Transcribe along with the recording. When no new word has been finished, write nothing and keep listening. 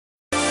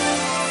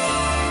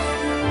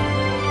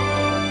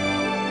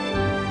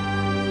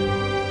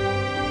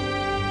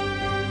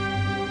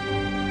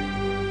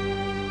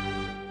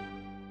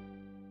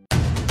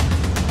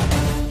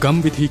កម្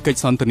មវិធីកិច្ច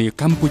សន្ទនា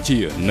កម្ពុជា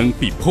និង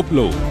ពិភព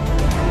លោក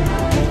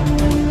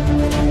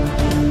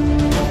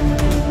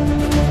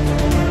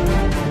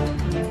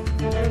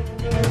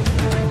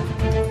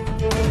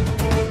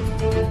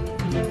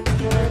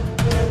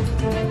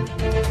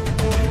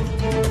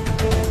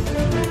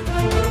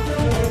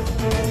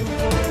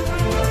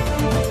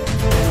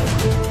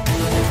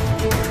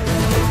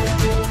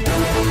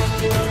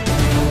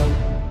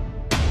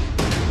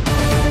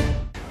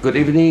Good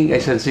evening,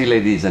 Excellency,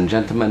 ladies and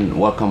gentlemen.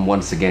 Welcome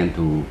once again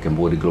to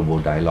Cambodia Global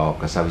Dialogue,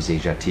 Southeast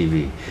Asia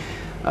TV.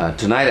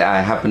 Tonight I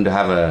happen to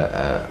have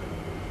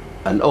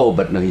an old,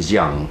 but no, he's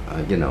young,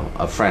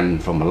 a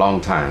friend from a long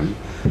time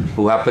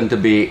who happened to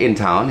be in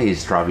town.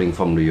 He's traveling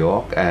from New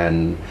York,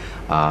 and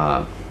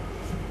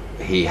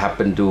he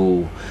happened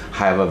to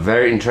have a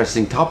very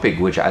interesting topic,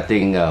 which I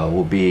think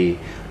will be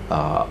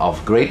of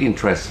great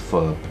interest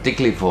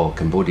particularly for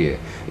Cambodia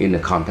in the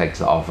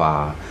context of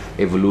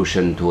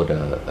evolution toward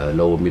a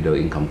lower middle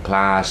income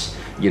class,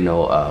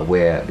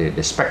 where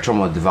the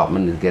spectrum of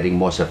development is getting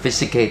more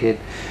sophisticated,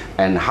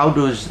 and how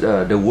does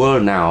the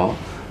world now,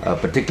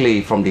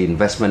 particularly from the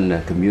investment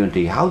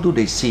community, how do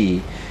they see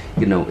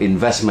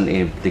investment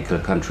in particular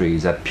countries?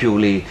 That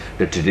purely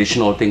the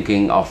traditional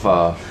thinking of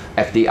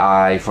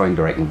FDI, foreign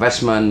direct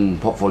investment,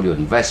 portfolio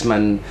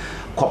investment,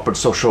 corporate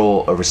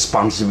social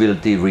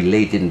responsibility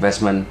related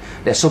investment?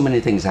 There's so many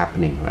things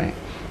happening, right?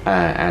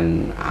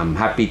 And I'm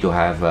happy to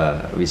have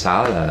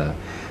Vishal.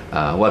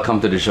 Welcome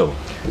to the show,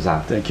 Vishal.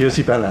 Thank you,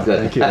 Siphana.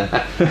 Thank you.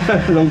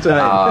 Long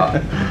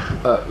time.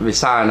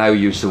 Vishal and I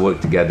used to work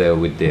together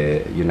with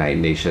the United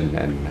Nations,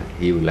 and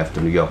he left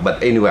to New York.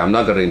 But anyway, I'm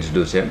not going to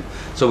introduce him.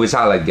 So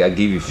Vishal, I'll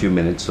give you a few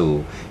minutes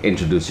to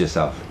introduce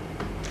yourself.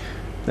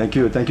 Thank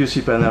you,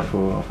 Siphana,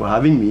 for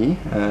having me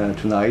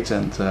tonight.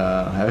 And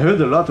I heard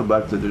a lot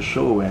about the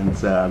show, and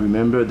I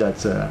remember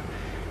that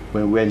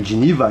when we were in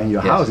Geneva, in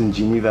your house in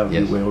Geneva,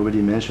 we were already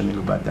mentioning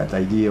about that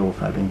idea of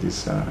having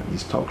this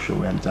talk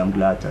show, and I'm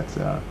glad that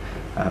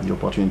I have the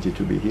opportunity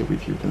to be here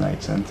with you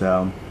tonight. And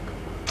so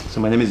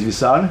my name is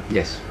Vishal.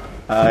 Yes.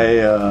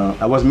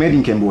 I was made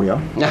in Cambodia.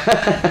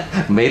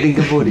 Made in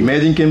Cambodia.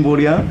 Made in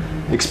Cambodia,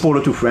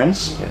 exported to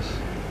France. Yes.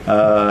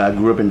 I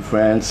grew up in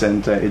France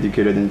and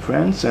educated in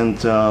France, and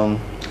so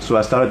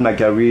I started my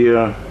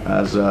career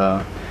as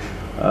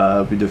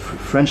with the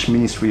French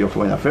Ministry of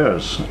Foreign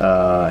Affairs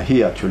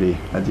here, actually,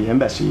 at the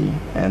embassy,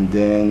 and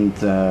then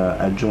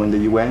I joined the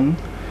UN,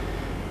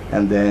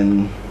 and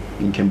then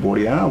in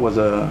Cambodia I was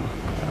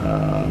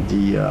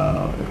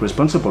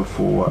responsible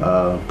for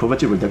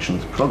poverty reduction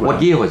program. What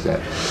year was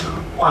that?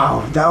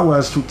 Wow, that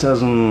was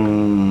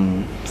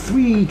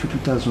 2003 to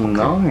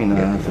 2009,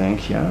 I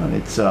think. Yeah,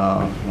 it's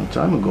a long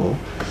time ago.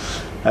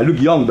 I look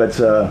young, but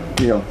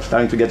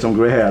starting to get some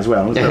gray hair as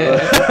well. So.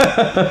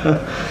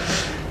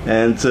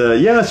 And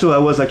so I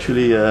was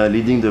actually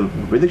leading the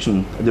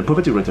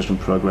poverty reduction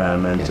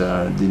program, and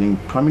dealing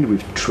primarily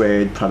with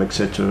trade, private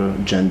sector,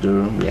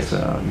 gender. Yes.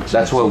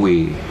 That's where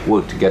we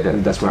worked together.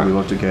 That's where we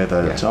worked together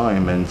at the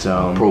time, and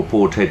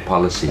pro-poor trade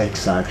policy.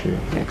 Exactly.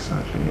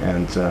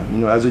 And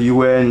as a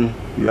UN,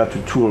 you have to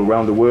tour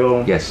around the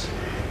world. Yes.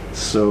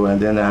 So and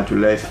then I had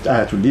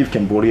to leave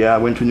Cambodia. I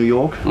went to New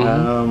York,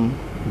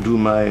 do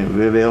my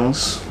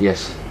reverence.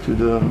 Yes. To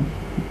the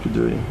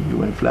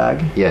UN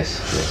flag. Yes.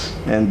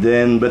 And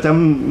then, but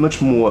I'm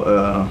much more.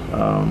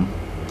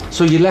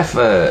 So you left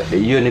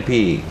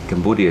UNDP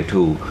Cambodia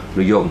to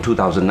New York in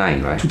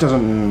 2009, right?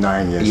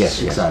 2009,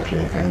 yes, exactly.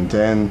 Okay. And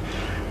then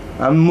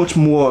I'm much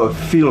more a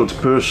field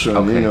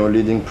person,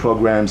 leading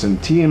programs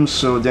and teams.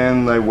 So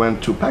then I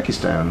went to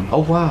Pakistan.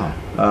 Oh wow!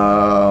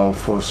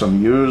 For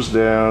some years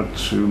there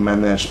to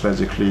manage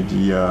basically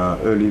the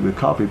early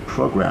recovery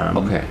program.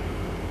 Okay.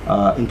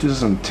 In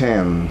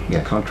 2010,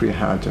 the country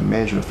had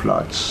major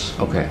floods.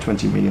 Okay.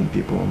 20 million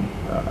people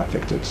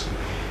affected.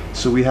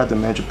 So we had a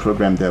major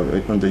program there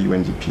under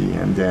UNDP,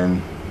 and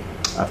then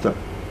after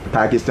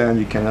Pakistan,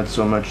 you cannot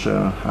so much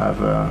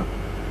have a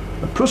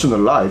personal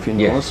life,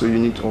 so you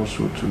need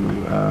also to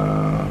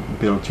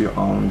build your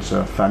own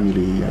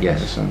family, I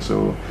guess. And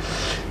so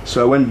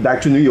I went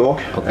back to New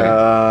York,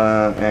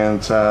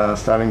 and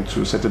starting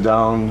to settle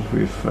down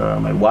with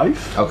my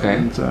wife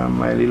and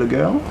my little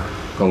girl.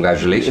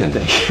 Congratulations.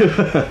 Thank you.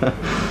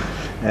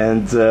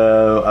 And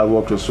I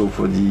worked also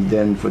for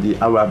the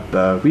Arab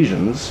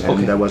regions,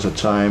 and there was a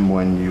time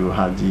when you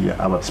had the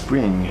Arab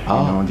Spring,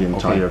 the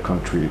entire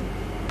country,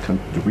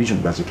 the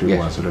region basically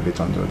was a little bit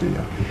under the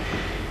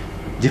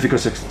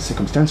difficult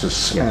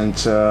circumstances.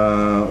 And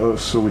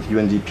also with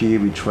UNDP,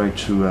 we tried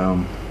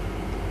to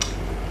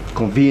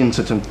convene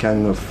certain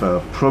kind of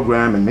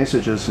program and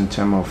messages in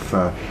terms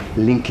of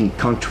linking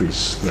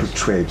countries through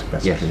trade,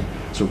 basically.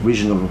 So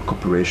regional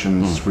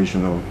cooperations,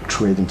 regional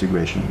trade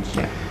integrations.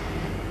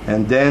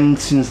 And then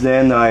since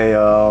then I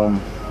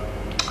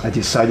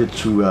decided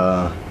to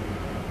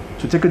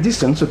take a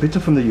distance a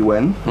bit from the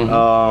UN.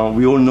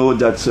 We all know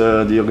that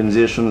the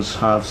organizations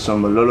have a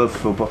lot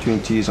of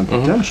opportunities and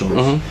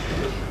potentials.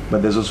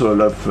 but there's also a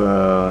lot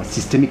of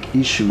systemic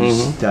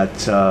issues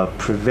that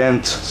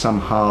prevent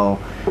somehow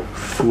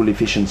full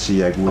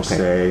efficiency, I would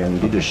say,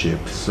 and leadership.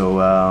 So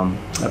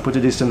I put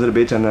a distance a little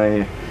bit, and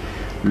I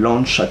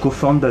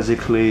co-found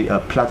basically a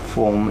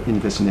platform,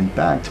 Investment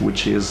Impact,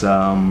 which is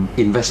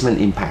investment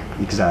impact.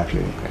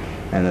 Exactly. Okay.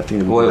 And I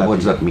think what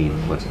does that mean?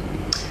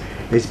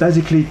 It's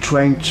basically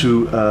trying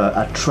to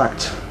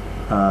attract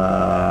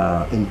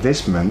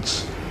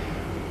investments,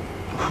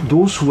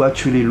 those who are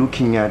actually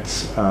looking at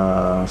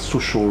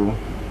social,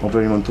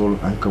 environmental,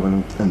 and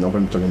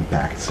environmental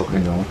impact. Okay.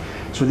 You know,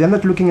 so they're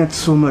not looking at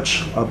so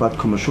much about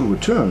commercial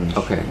returns.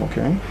 Okay.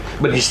 Okay.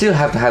 But you still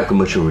have to have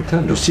commercial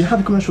return. You still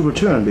have commercial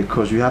return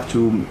because you have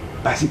to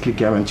basically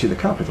guarantee the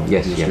capital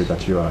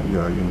that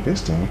you're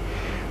investing.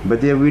 But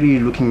they're really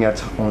looking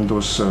at on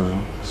those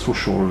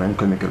social and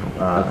economic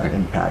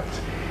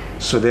impact.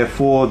 So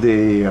therefore,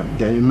 they're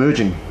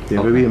emerging.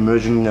 They're very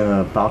emerging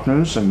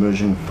partners,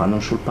 emerging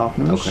financial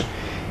partners. Okay.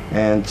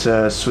 And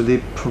so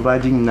they're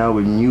providing now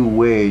a new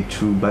way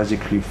to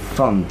basically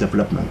fund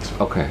development.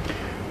 Okay.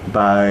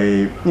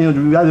 By, we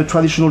have the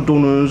traditional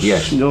donors,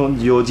 yes.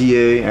 The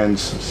ODA, and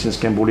since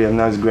Cambodia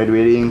now is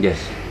graduating, yes.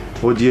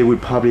 ODA will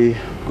probably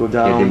go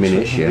down,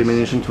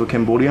 diminish into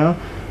Cambodia.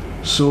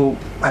 So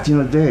at the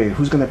end of the day,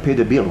 who's going to pay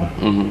the bill,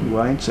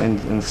 right? And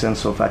in the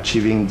sense of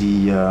achieving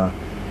the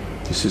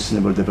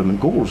Sustainable Development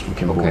Goals for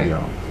Cambodia.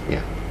 Okay.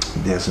 Yeah.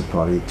 There's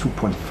probably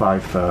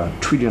 $2.5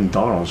 trillion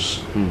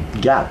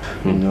gap,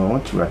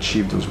 to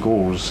achieve those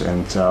goals,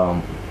 and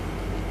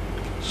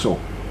so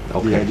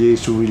the idea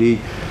is to really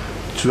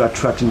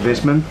attract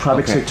investment.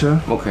 Private sector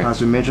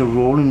has a major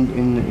role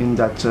in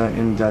that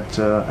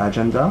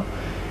agenda,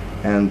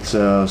 and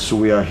so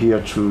we are here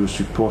to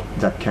support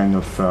that kind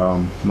of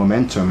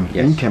momentum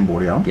in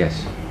Cambodia.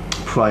 Yes.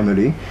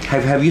 Primarily.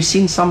 Have you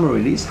seen some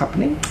release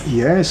happening?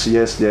 Yes.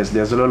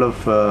 There's a lot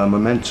of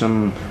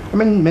momentum. I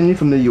mean, mainly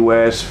from the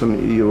US, from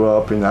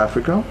Europe, and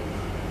Africa.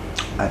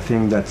 I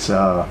think that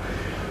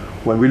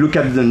when we look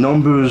at the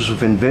numbers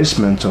of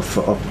investment of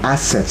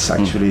assets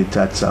actually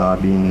that are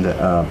being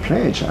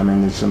pledged, I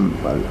mean, it's a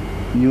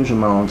huge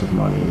amount of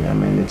money. I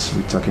mean,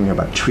 we're talking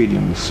about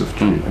trillions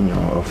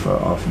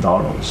of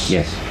dollars.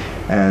 Yes.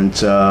 And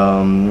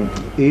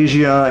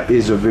Asia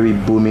is a very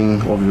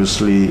booming,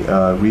 obviously,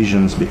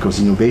 regions because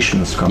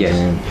innovations come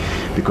in,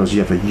 because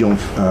you have a young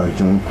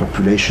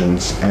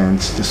populations, and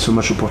there's so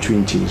much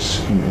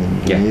opportunities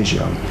in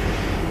Asia.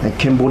 And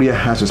Cambodia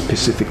has a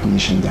specific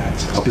niche in that,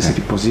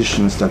 specific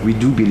positions that we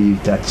do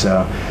believe that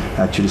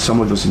actually some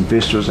of those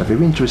investors are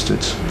very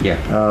interested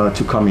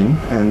to come in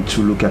and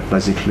to look at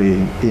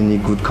basically any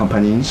good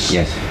companies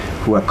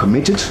who are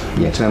committed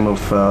in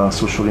terms of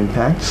social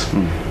impact,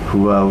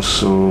 who are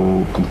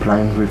also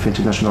compliant with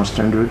international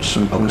standards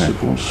and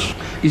principles.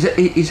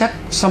 Is that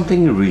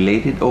something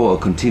related or a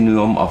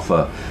continuum of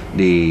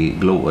the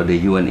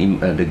UN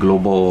the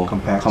global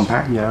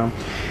compact? Yeah,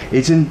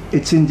 it's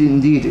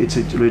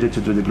related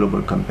to the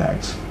global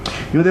compact.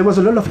 There's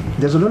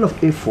a lot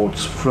of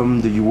efforts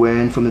from the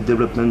UN, from the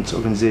development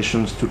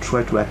organizations to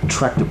try to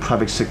attract the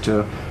private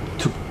sector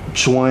to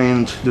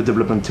join the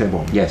development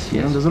table. Yes.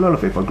 There's a lot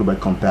of effort, global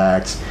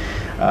compacts,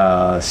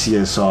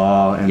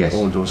 CSR, and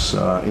all those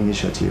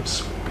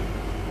initiatives.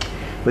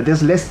 But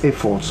there's less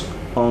efforts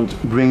on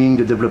bringing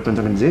the development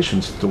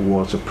organizations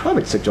towards a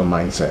private sector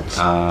mindset.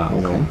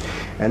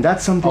 And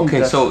that's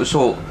something.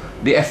 So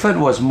the effort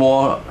was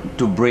more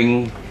to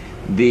bring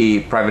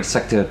the private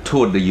sector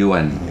toward the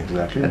UN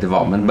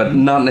development, but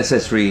not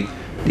necessarily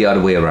the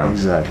other way around.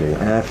 Exactly,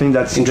 and I think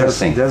that's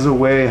interesting. There's a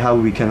way how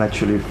we can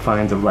actually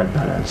find the right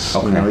balance.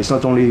 It's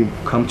not only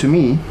come to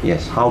me.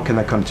 Yes. How can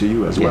I come to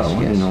you as well?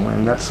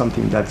 And that's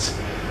something that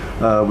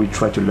we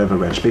try to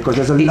leverage because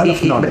there's a lot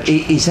of knowledge.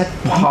 Is that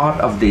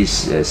part of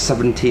this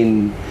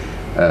 17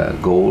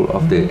 goal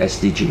of the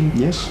SDG?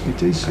 Yes,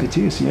 it is. It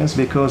is. Yes,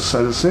 because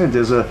as I said,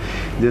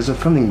 there's a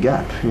funding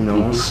gap.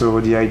 So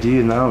the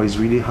idea now is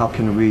really how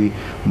can we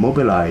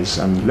mobilize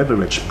and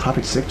leverage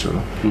private sector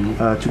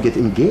to get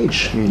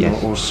engaged.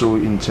 Also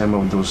in terms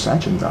of those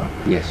agenda.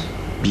 Yes.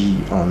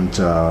 Beyond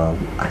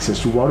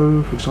access to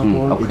water, for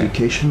example,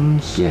 education,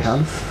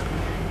 health,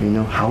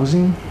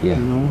 housing.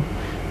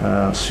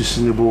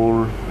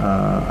 Sustainable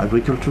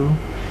agriculture.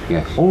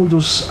 Yes. All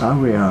those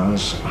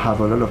areas have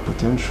a lot of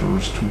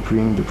potentials to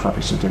bring the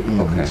private sector in.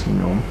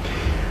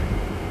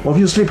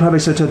 Obviously,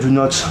 private sector do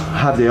not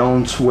have their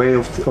own way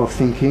of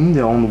thinking,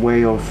 their own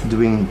way of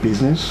doing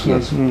business.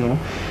 Yes.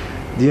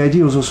 The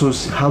idea is also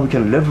how we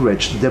can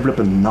leverage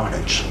development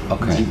knowledge,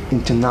 the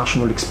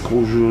international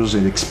exposures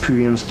and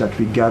experience that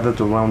we gathered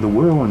around the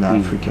world in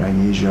Africa,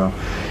 in Asia,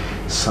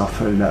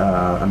 South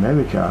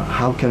America.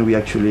 How can we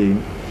actually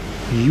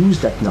use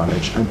that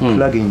knowledge and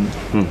plug in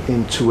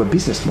into a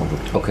business model?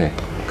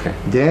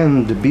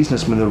 Then the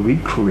business model will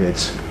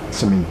create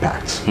some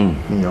impact,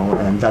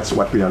 and that's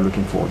what we are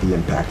looking for, the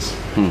impact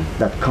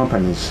that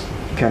companies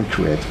can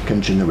create,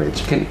 can generate.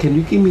 Can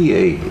you give me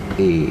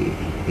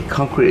a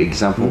concrete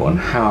example on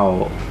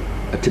how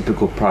a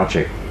typical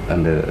project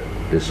under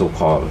the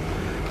so-called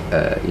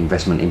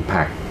investment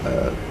impact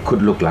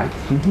could look like?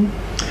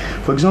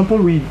 For For example,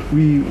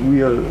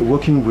 we are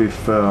working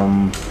with a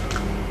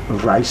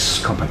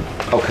rice company.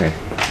 Okay.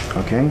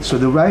 Okay, so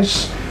the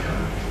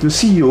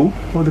CEO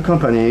of the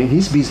company,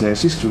 his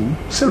business is to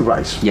sell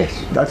rice.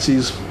 Yes. That's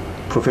his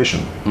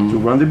profession, to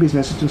run the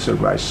business is to sell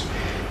rice.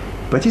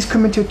 But he's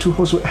committed to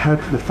also help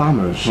the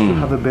farmers to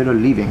have a better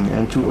living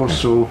and to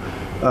also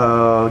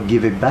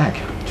give it back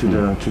to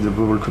the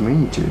rural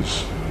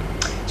communities.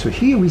 So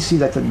here we see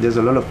that there's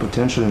a lot of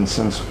potential in the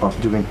sense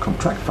of doing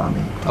contract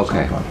farming.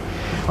 Okay.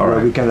 All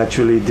right. We can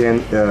actually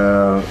then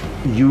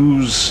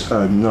use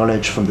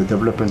knowledge from the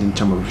development in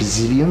terms of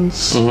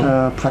resilience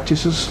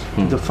practices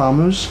to the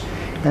farmers,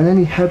 and then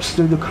it helps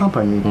the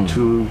company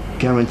to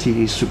guarantee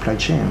his supply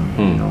chain.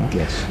 You know?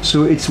 Yes.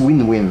 So it's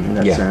win-win in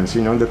that sense.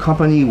 You know, the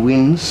company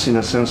wins in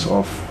a sense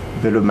of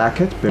better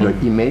market, better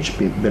image,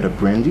 better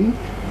branding,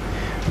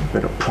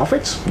 better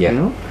profits. Yeah. You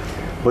know,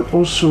 but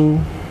also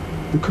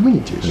the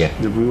communities,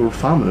 the rural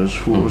farmers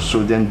who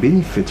also then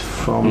benefit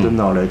from the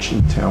knowledge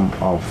in terms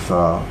of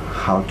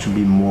how to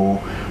be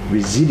more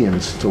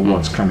resilient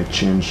towards climate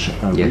change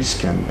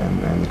risk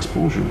and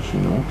exposures.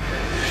 You know,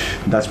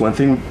 that's one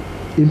thing.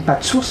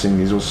 Impact sourcing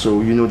is also,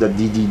 you know, that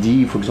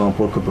DDD, for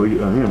example,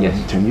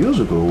 10 years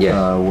ago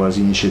was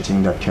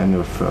initiating that kind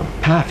of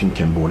path in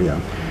Cambodia.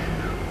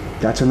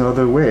 That's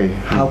another way.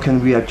 How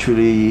can we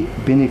actually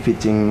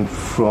benefiting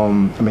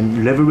from,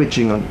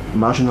 leveraging on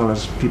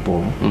marginalized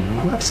people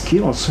who have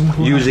skills and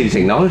who using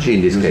technology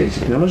in this case.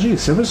 Technology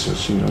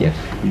services, you know. Yes.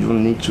 You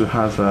don't need to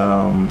have,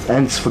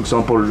 and for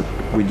example,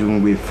 we're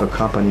doing with a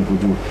company who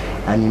do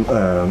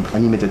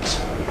animated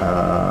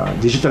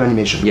digital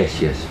animation.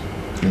 Yes, yes.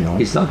 You know.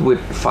 It's not with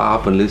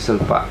Fab and Little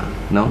Pa,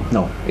 no?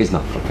 No. It's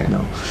not, okay.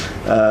 No.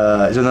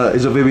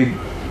 It's a very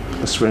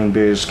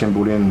Australian-based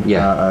Cambodian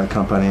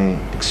company,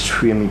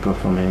 extremely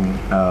performing,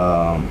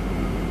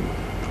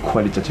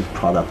 qualitative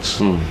products.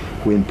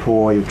 We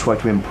try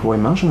to employ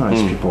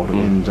marginalized people,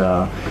 and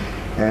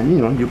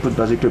you know, you put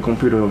basically a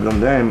computer on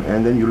them,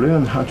 and then you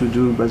learn how to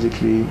do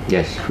basically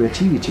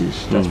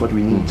creativities. That's what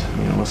we need,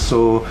 you know.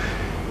 So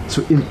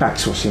impact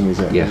sourcing is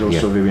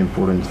also very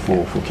important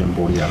for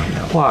Cambodia.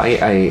 Well,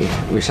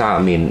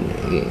 I mean,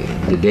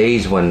 the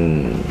days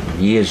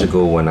years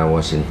ago when I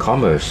was in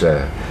commerce,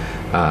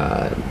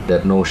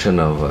 that notion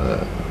of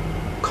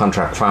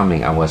contract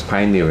farming, I was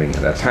pioneering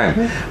at that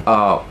time.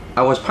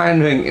 I was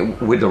pioneering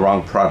with the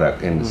wrong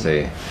product,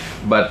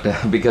 but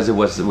because it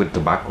was with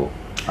tobacco.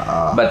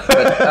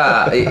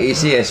 But you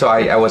see, so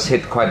I was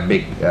hit quite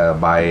big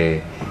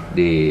by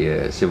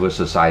the civil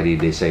society.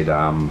 They say that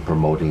I'm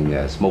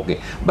promoting smoking,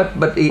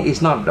 but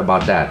it's not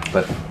about that.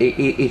 But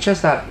it's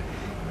just that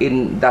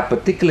in that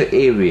particular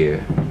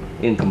area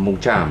in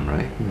Kampong Cham,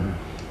 right?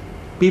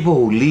 People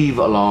who live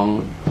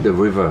along the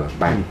river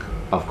bank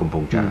of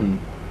Kampong Cham,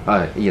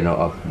 you know,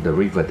 of the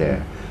river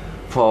there,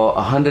 for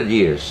 100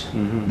 years,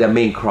 their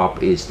main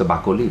crop is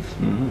tobacco leaves,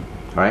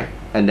 right?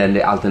 And then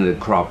they alternate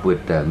crop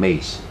with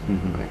maize,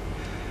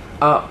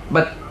 right?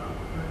 But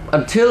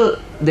until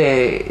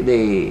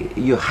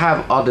you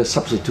have other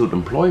substitute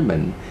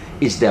employment,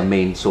 is their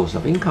main source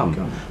of income.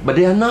 But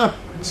they are not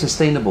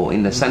sustainable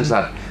in the sense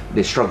that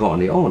they struggle on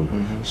their own.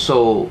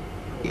 So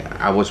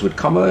I was with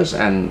Commerce,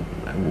 and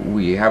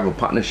we have a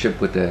partnership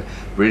with the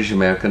British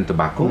American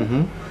Tobacco,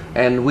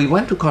 and we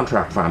went to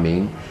contract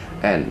farming.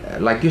 And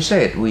like you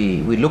said,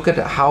 we look at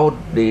how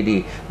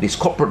this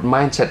corporate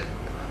mindset,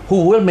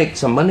 who will make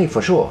some money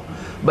for sure,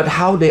 but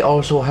how they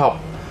also help,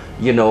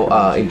 you know,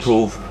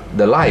 improve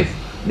the life,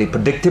 the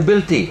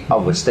predictability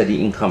of a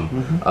steady income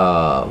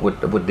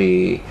with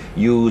the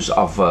use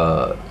of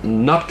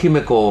not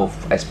chemical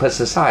as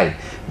pesticide,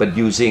 but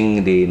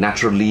using the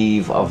natural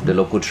leaf of the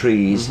local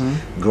trees,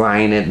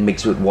 grind it,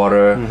 mix with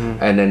water,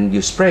 and then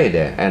you spray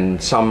there.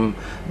 And some,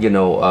 you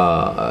know,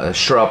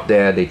 shrub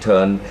there, they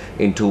turn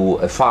into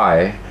a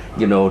fire,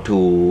 you know,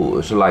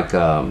 to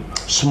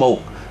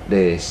smoke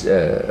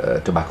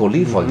the tobacco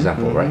leaf, for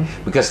example, right?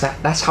 Because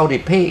that's how they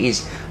pay,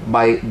 is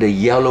by the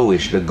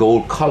yellowish, the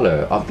gold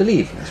color of the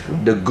leaf.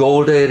 The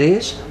golder it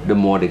is, the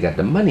more they get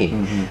the money.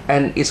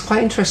 And it's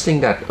quite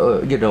interesting that,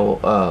 you know,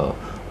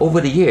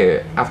 over the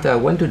year, after I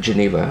went to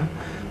Geneva,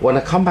 when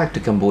I come back to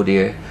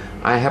Cambodia,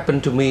 I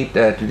happened to meet,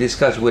 to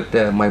discuss with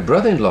my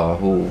brother-in-law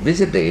who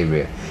visited the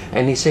area.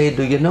 And he said,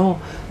 do you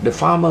know, the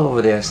farmer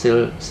over there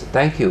still,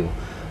 thank you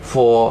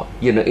for,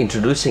 you know,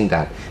 introducing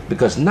that.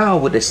 Because now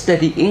with a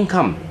steady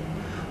income,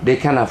 they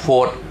can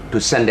afford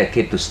to send their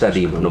kid to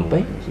study in Phnom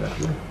Penh.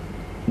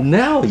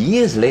 Now,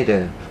 years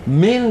later,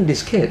 many of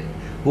these kids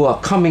who are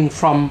coming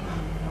from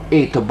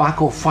a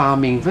tobacco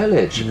farming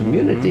village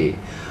community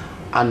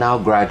are now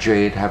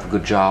graduate, have a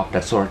good job,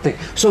 that sort of thing.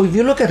 So if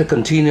you look at a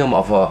continuum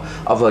of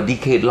a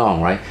decade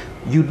long, right,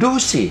 you do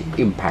see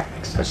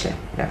impact.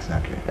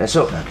 Exactly.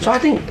 So I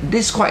think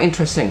this is quite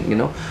interesting, you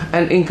know.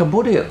 And in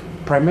Cambodia,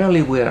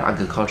 primarily we're an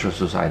agricultural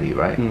society,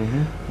 right?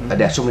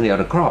 There are so many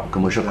other crops,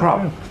 commercial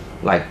crops,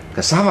 like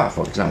cassava,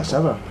 for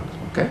example.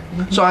 Okay.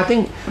 So I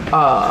think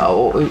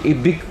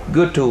it'd be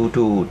good to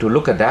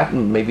look at that.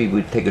 Maybe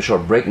we take a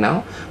short break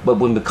now. But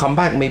when we come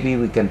back, maybe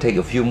we can take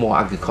a few more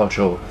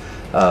agricultural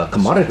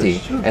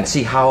commodity and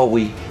see how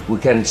we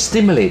can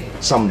stimulate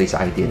some of this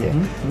idea there.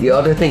 The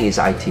other thing is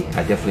IT.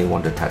 I definitely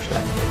want to touch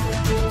that.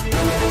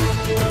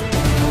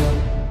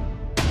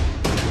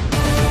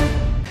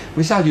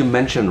 Rizal, you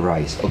mentioned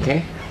rice,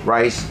 okay?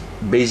 Rice,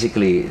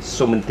 basically,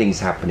 so many things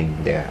happening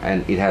there,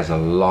 and it has a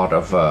lot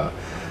of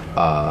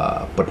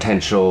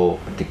potential,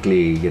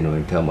 particularly,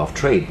 in terms of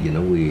trade.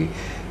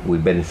 We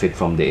benefit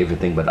from the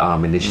Everything But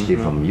Arm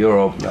initiative from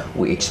Europe. Yeah.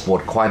 We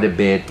export quite a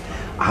bit.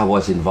 I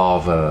was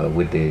involved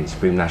with the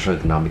Supreme National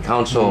Economic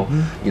Council.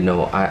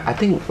 I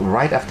think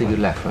right after you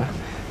left,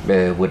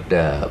 with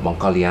the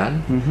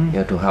Mongolian,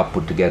 to help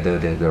put together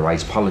the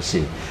rice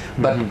policy.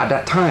 But at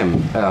that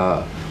time,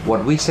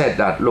 what we said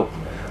that, look,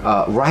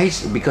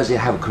 rice, because they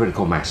have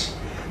critical mass,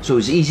 so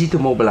it's easy to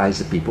mobilize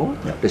the people,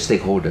 the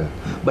stakeholder.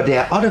 But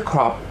there are other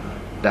crops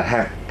that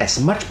have as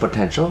much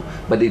potential,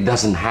 but it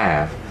doesn't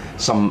have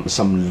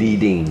some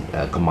leading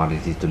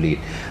commodity to lead.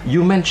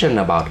 You mentioned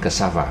about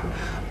cassava.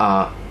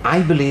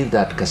 I believe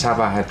that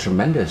cassava have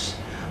tremendous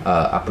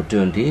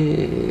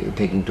opportunity,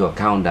 taking into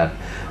account that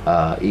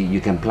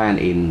you can plant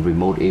in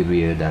remote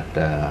area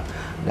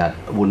that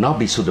would not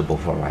be suitable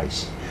for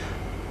rice.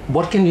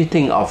 What can you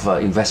think of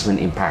investment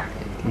impact?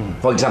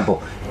 For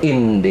example,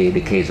 in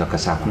the case of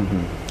cassava.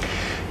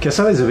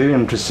 Cassava is a very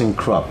interesting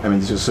crop. I mean,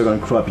 it's the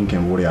second crop in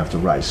Cambodia after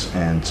rice,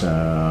 and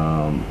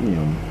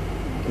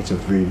it's a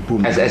very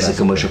booming. As a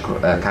commercial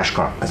cash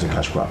crop. As a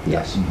cash crop,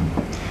 yes.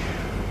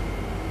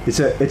 It's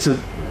a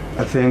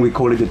I think we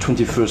call it the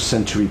 21st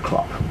century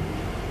crop.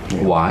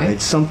 Why?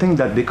 It's something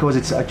that, because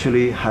it's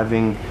actually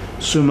having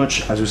so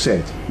much, as you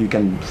said, you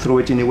can throw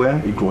it anywhere,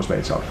 it grows by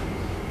itself.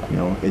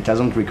 It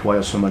doesn't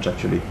require so much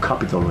actually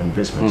capital or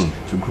investments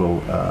to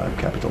grow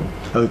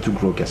to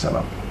grow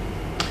cassava.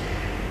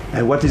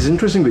 And what is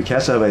interesting with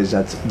cassava is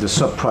that the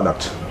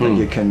sub-product that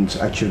you can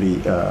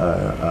actually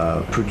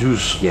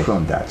produce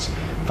from that.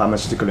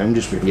 Pharmaceutical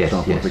industry, for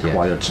example,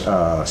 required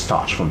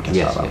starch from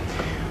cassava.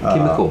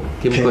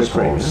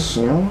 Chemicals,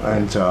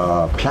 and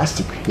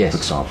plastic, for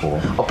example.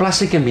 Or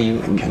plastic can be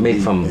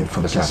made from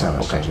cassava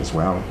as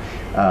well.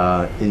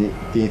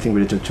 Anything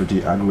related to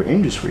the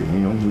agro-industry,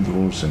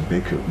 noodles and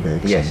bakes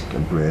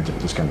and bread,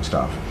 this kind of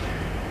stuff.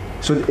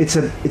 So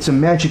it's a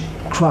magic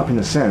crop in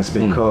a sense,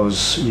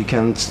 because you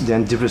can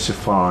then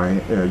diversify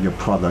your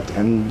product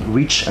and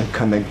reach and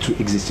connect to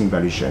existing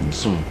value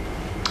chains.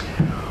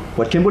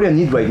 What Cambodia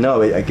needs right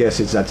now, I guess,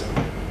 is that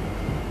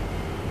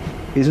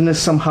isn't it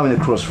somehow in a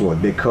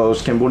crossroad,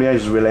 because Cambodia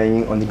is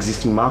relying on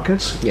existing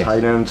markets,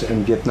 Thailand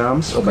and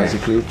Vietnam,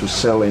 basically to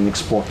sell and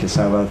export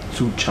cassava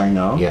to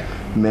China,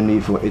 mainly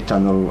for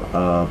ethanol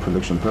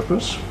production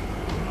purpose.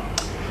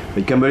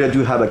 But Cambodia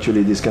do have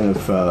actually this kind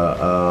of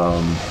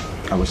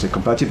I would say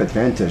comparative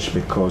advantage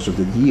because of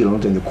the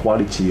yield and the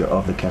quality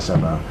of the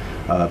cassava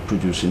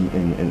produced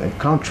in a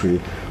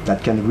country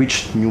that can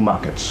reach new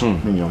markets.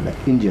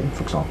 Like India,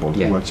 for example,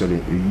 who actually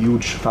a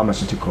huge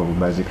pharmaceutical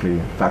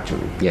basically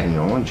factory.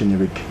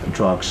 Generic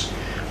drugs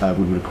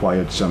would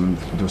require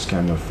those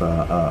kind of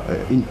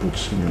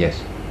inputs.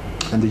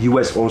 And the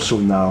US also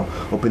now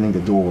opening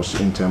the doors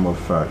in terms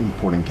of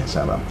importing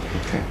cassava.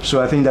 So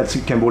I think that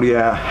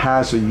Cambodia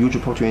has a huge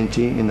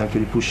opportunity in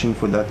actually pushing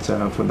for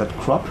that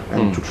crop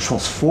and to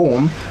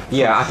transform.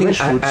 I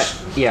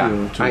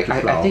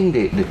think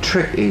the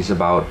trick is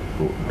about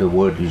the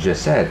word you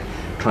just said,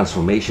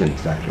 transformation.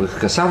 Exactly.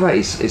 Cassava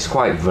is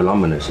quite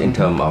voluminous in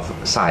terms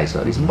of size,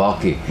 it's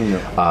bulky,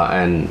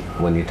 and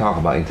when you talk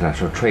about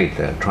international trade,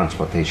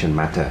 transportation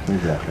matter.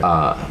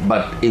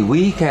 But if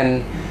we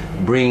can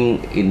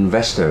bring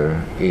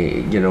investor,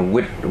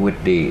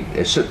 with the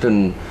a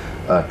certain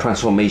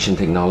transformation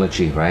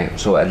technology, right?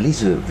 So at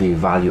least the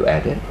value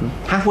added,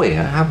 halfway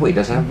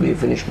doesn't have to be a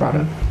finished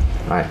product,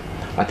 right?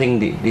 I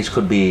think this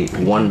could be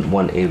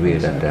one area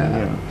that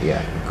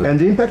good. And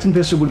the impact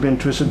investor would be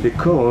interested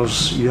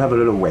because you have a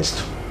lot of waste,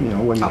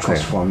 when you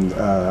transform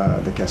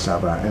the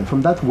cassava, and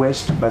from that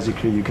waste,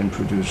 basically, you can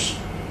produce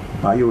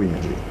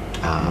bioenergy.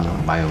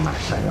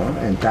 Biomass.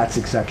 And that's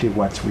exactly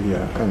what we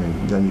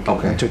then you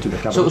can enter to the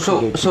carbon.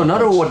 So in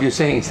other words, what you're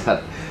saying is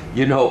that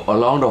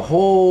along the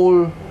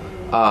whole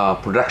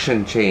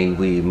production chain,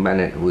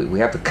 we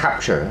have to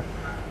capture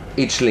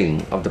each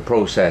link of the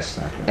process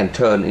and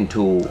turn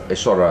into a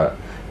sort of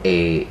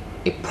a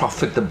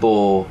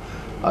profitable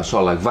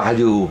sort of like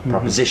value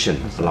proposition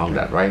along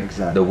that, right?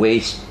 The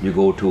waste, you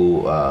go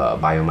to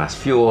biomass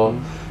fuel.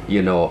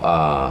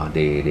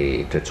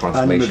 The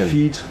transformation. Animal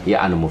feed.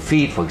 Animal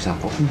feed, for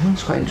example.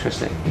 It's quite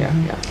interesting.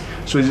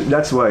 So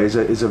that's why it's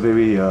a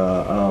very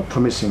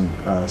promising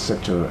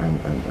sector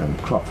and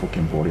crop for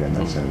Cambodia in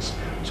that sense.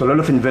 So a lot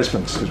of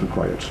investments is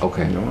required.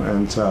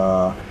 And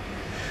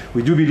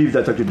we do believe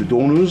that actually the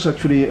donors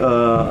actually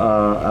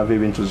are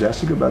very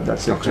enthusiastic about that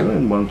sector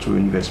and want to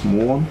invest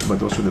more,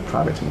 but also the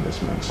private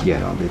investments.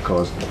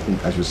 Because,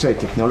 as you say,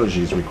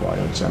 technology is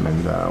required.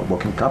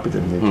 Working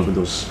capital needed for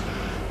those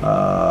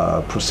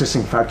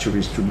processing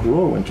factories to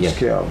grow and to Yes.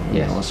 scale. You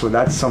Yes. know? So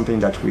that's something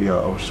that we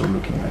are also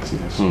looking at.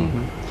 Yes.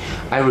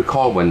 I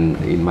recall when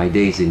in my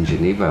days in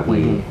Geneva,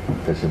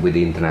 with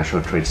the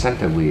International Trade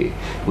Center, we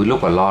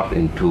look a lot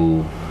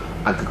into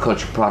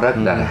agriculture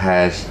product that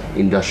has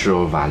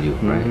industrial value,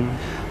 right?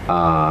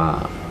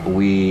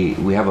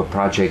 We have a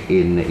project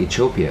in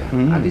Ethiopia,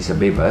 Addis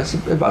Ababa, it's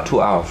about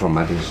 2 hours from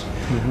Addis,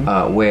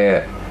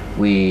 where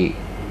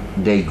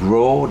they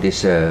grow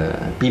this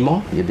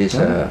piment, this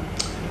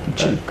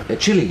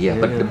chili,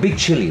 but the big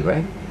chili,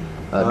 right?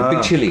 The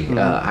big chili.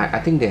 I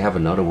think they have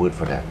another word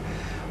for that,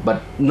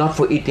 but not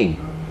for eating.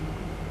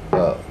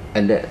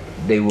 And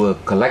they will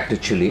collect the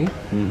chili,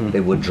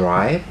 they will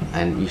dry it,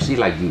 and you see,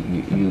 like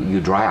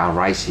you dry our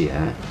rice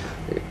here.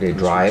 They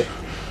dry it,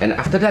 and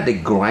after that they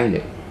grind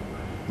it.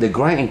 They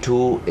grind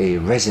into a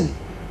resin,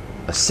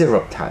 a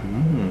syrup type,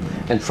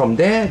 and from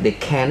there they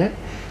can it.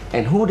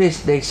 And who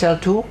they sell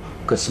to?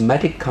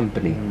 Cosmetic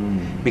company,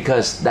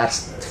 because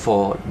that's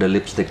for the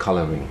lipstick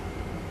coloring.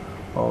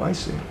 Oh, I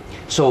see.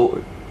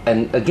 So,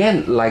 and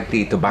again, like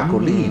the tobacco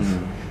leaf,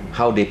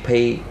 how they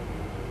pay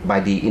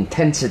by the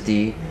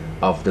intensity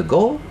of the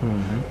gold.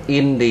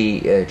 In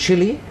the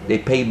chili, they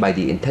pay by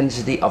the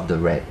intensity of the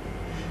red.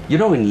 You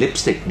know, in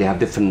lipstick, they have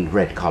different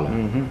red color.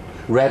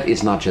 Red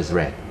is not just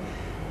red.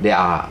 There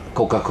are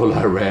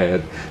Coca-Cola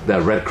red, there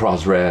are Red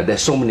Cross red,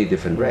 there's so many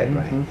different red,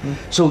 right?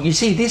 So you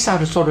see, these are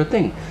the sort of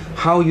thing,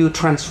 how you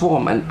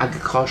transform an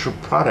agricultural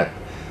product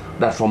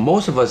that for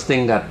most of us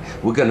think that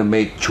we're going to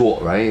make chore,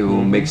 right?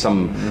 We'll make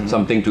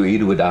something to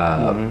eat with,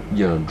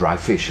 dry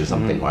fish or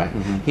something, right?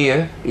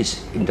 Here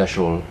is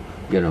industrial,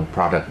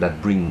 product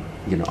that bring,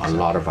 a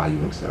lot of value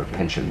and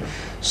attention.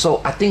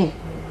 So I think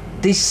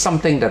this is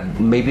something that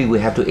maybe we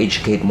have to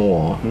educate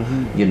more,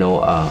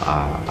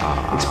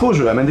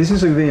 exposure. I mean, this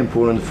is very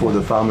important for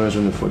the farmers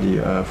and for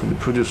the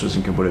producers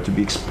in Cambodia to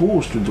be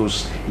exposed to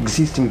those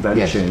existing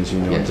value chains,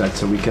 that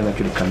so we can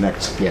actually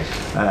connect. Yes.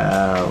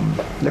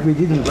 Like we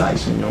did in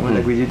rice,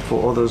 like we did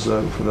for others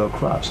for the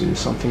crops. It is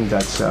something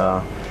that's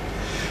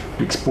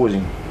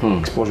exposing.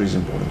 Exposure is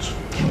important.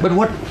 But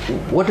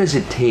what does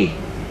it take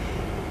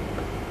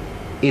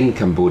in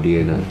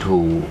Cambodia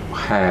to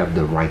have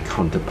the right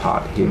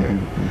counterpart here?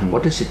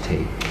 What does it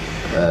take?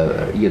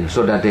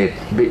 So that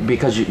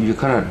because you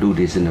cannot do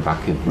this in a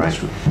vacuum, right? That's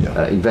true.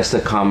 Yeah.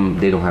 Investor come,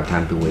 they don't have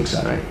time to waste,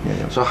 Exactly. right?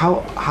 Yeah. So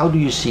how do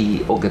you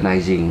see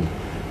organizing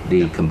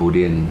the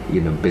Cambodian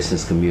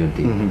business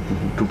community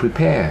to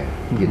prepare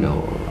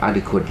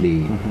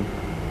adequately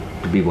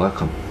to be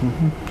welcome?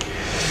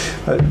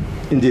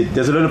 Indeed,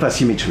 there's a lot of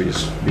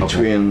asymmetries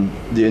between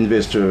the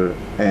investor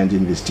and the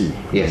investee.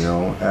 Yes.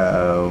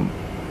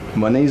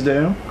 Money is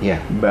there,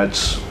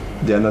 but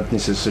they are not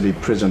necessarily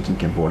present in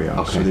Cambodia,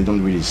 so they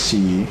don't really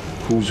see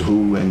who's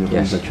who and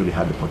who's actually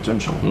had the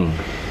potential.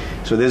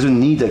 So there's a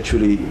need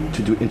actually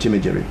to do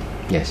intermediary,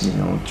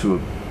 to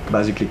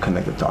basically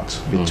connect the dots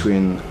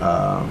between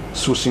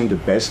sourcing the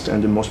best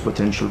and the most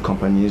potential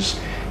companies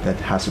that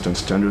have certain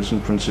standards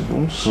and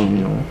principles.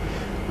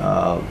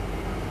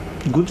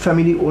 Good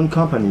family-owned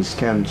companies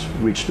can't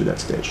reach to that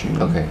stage.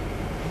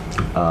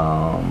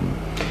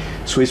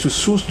 So it's to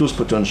source those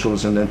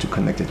potentials and then to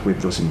connect it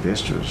with those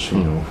investors,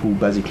 who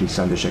basically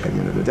sign the check at the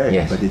end of the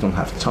day, but they don't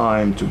have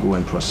time to go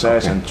and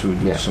process and to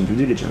do some due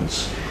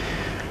diligence.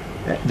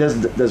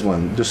 That's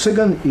one. The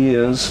second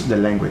is the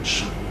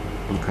language.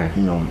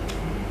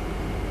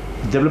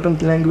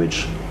 Development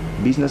language,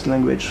 business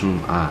language.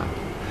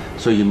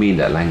 So you mean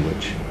that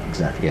language?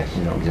 Exactly. Yes.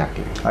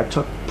 Exactly.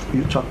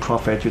 You talk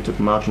profit, you talk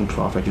margin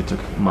profit, you talk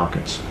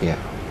markets.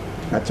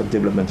 I talk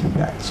development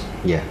impact.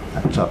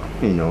 I talk,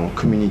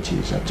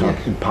 communities. I talk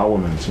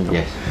empowerment.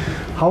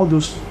 How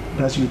those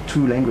basically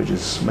two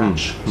languages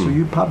match. So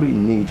you probably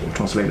need a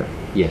translator.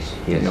 Yes.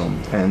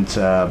 And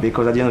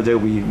because at the end of the day,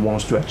 we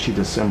want to achieve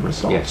the same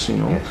results.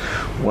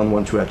 One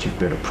wants to achieve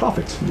better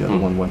profit. The other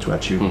one wants to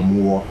achieve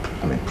more,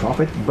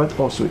 profit, but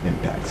also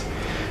impact.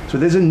 So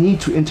there's a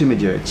need to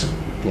intermediate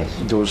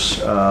those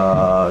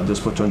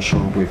potential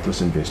with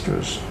those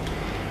investors.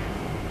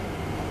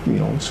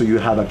 So you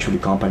have actually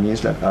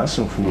companies like us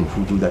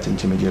who do that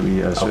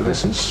intermediary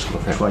services.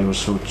 Try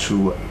also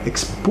to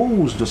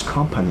expose those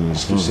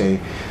companies to say,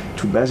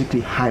 to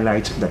basically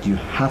highlight that you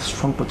have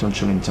strong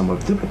potential in terms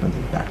of development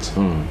impact.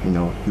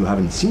 You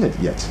haven't seen it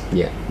yet.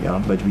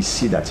 But we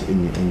see that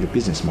in your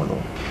business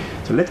model.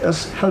 So let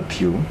us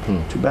help you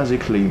to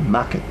basically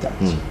market that,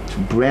 to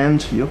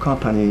brand your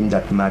company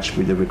that match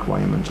with the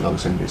requirements of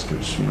those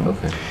investors.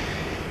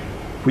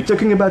 We're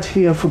talking about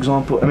here, for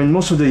example,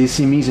 most of the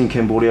SMEs in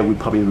Cambodia we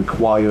probably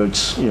required,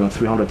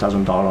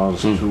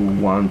 $300,000 to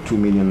 $1-2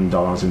 million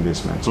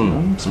investment,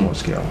 small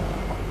scale.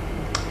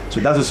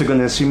 So that's the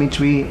second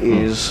asymmetry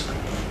is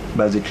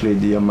basically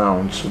the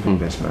amount of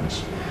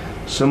investments.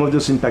 Some of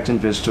those impact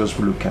investors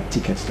will look at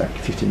tickets like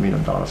 $50 million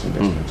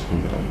investment,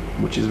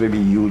 which is very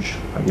huge,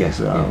 I guess,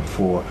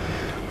 for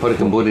the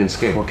Cambodian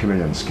scale. For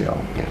Cambodian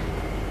scale.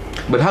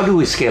 But how do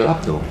we scale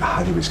up, though?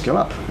 How do we scale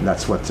up?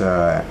 That's what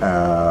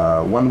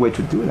one way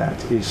to do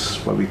that is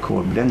what we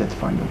call blended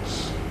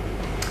finance.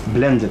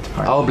 blended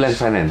finance. Oh, blend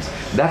finance.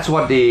 That's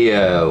what the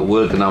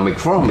World Economic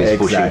Forum is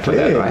pushing for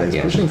that, right?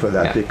 It's pushing for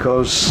that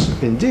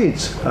because indeed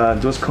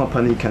those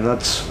companies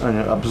cannot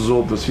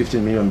absorb those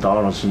 $15 million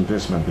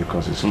investment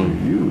because it's too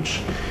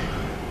huge.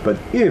 But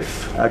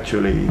if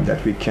actually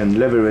that we can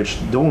leverage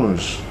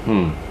donors'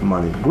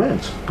 money,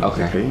 grant,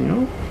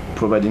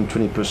 providing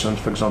 20%,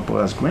 for example,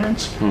 as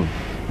grants,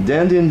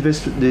 then the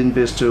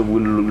investor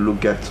will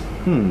look at,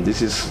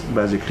 this is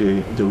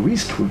basically the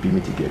risk will be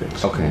mitigated.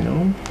 Okay.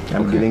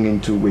 I'm getting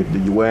into with the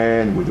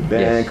UN, with the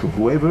bank, with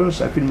whoever,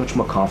 so I feel much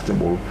more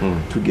comfortable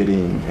to get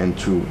in and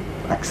to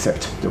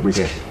accept the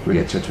risk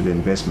related to the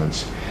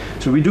investments.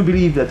 So we do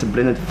believe that the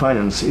blended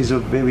finance is a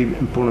very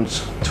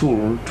important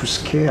tool to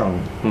scale,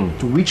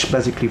 to reach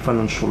basically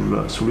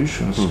financial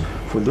solutions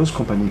for those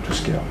companies to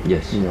scale.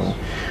 Yes.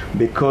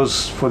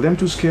 Because for them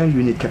to scale,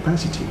 you need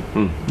capacity.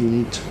 You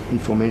need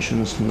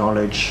information,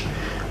 knowledge,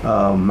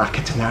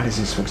 market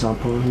analysis, for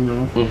example.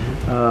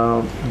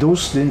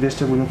 Those the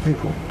investor will not pay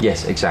for.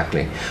 Yes,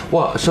 exactly.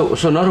 Well, so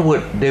in other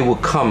words, they will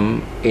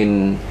come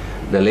in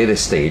the later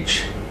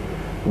stage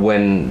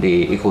when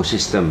the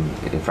ecosystem,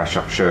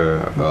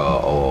 infrastructure,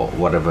 or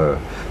whatever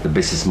the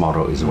business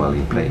model is well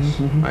in place,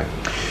 right?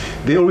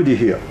 They're already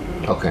here.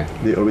 Okay.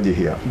 They're already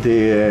here.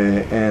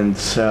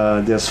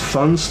 There's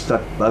funds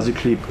that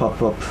basically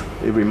pop up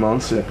every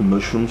month, like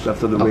mushrooms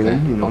after the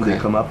rain. They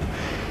come up.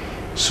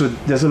 So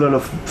there's a lot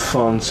of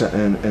funds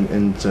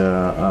and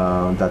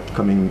that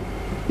coming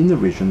in the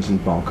regions, in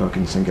Bangkok,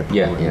 in Singapore,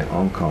 and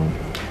Hong Kong.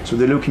 So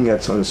they're looking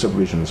at some of the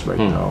sub-regions right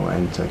now,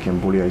 and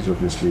Cambodia is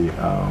obviously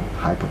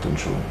high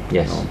potential,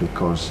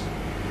 because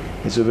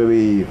it's a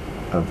very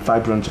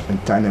vibrant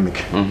and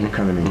dynamic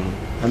economy.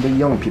 And the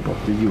young people,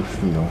 the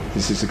youth,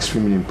 this is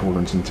extremely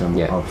important in terms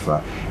of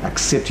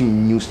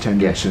accepting new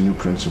standards and new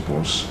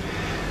principles.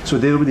 So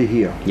they're already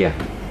here. Yeah.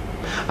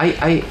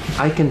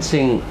 I can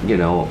sing,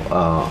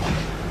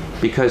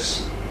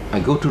 because I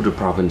go to the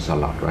province a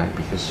lot, right?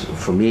 Because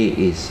for me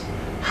is,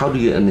 how do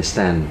you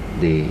understand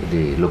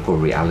the local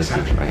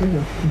reality, right?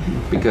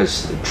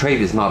 Because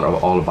trade is not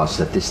all about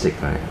statistics,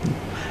 right?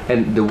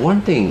 And the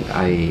one thing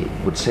I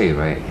would say,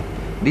 right,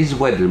 this is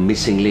where the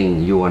missing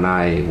link, you and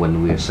I,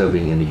 when we are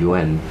serving in the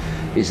UN,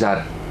 is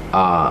that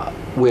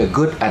we're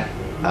good at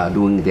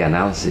doing the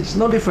analysis,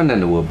 no different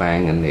than the World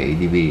Bank and the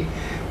ADB.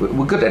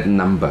 We're good at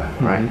number,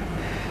 right?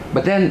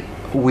 But then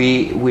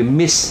we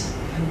miss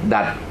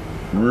that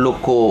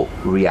local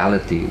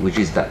reality, which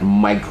is that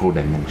micro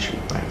dimension,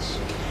 right?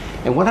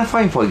 And what I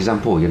find, for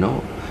example, in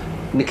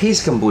the case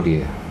of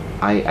Cambodia,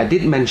 I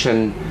did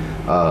mention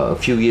a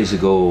few years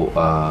ago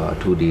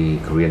to the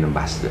Korean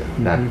ambassador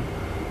that,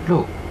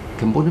 look,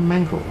 Cambodian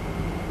mango,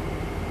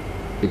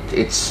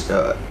 it's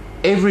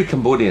every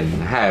Cambodian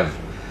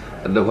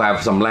who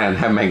have some land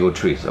have mango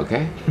trees,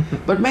 okay?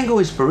 But mango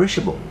is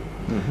perishable.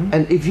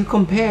 And if you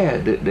compare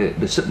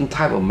the certain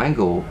type of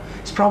mango,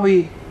 it's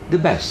probably the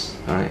best,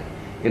 all right,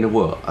 in the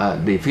world.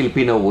 The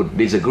Filipino would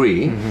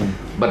disagree,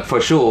 but for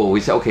sure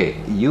we say, okay,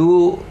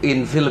 you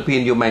in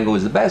Philippines, your mango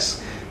is the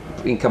best.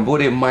 In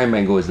Cambodia, my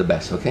mango is the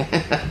best, okay?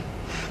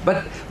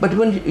 but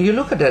when you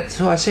look at that,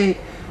 so I say,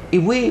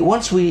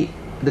 once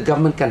the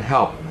government can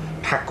help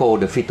tackle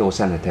the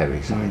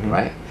phytosanitary side,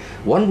 right?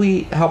 Once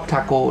we help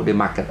tackle the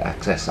market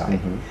access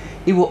side,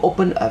 it will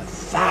open a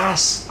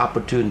vast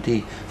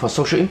opportunity for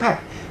social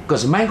impact.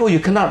 Because mango, you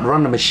cannot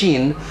run a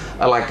machine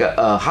like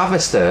a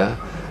harvester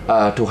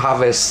to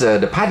harvest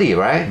the paddy,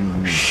 right?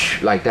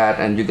 Like that,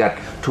 and you got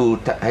 2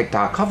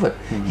 hectares covered.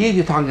 Here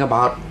you're talking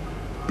about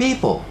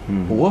people,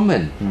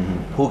 women,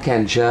 who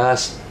can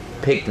just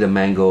pick the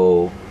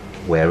mango,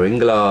 wearing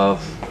glove,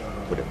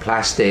 with a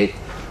plastic,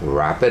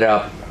 wrap it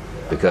up,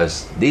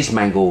 because this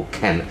mango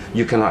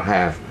you cannot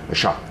have a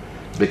shop,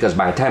 because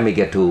by the time we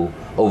get to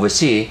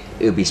overseas,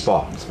 it'll be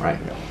spoiled, right?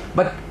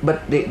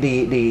 But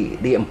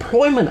the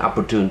employment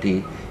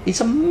opportunity is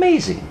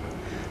amazing.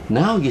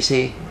 Now you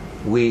see,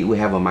 we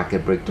have a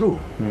market breakthrough,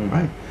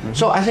 right?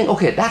 So I think,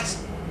 okay,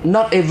 that's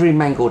not every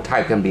mango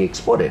type can be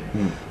exported.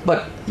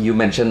 But you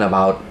mentioned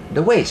about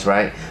the waste,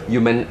 right?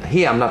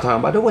 Here I'm not talking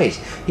about the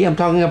waste. Here I'm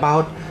talking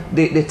about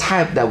the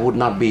type that would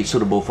not be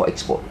suitable for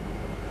export.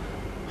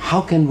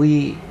 How can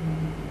we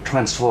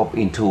transform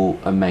into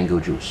a mango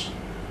juice,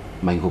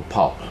 mango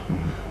pulp,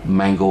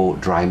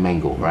 dry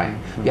mango, right?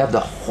 You have the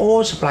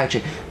whole supply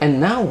chain,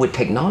 and now with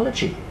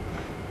technology,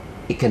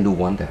 it can do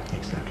wonder.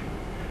 Exactly.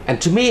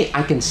 And to me,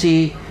 I can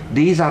see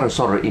these are the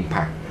sort of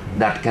impact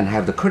that can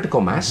have the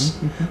critical mass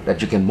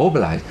that you can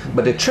mobilize.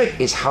 But the trick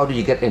is, how do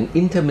you get an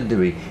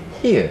intermediary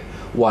here?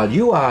 While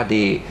you are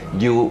in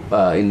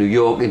New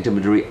York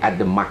intermediary at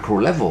the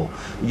macro level,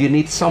 you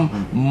need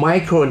some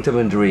micro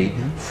intermediary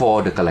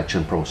for the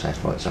collection process,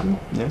 for example.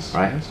 Yes.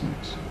 Right. Yes,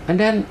 yes. And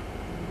then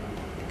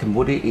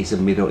Cambodia is a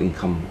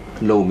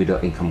low middle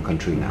income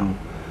country now.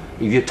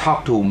 If you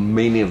talk to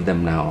many of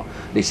them now,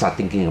 they start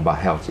thinking about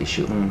health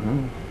issue.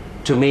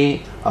 To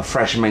me, a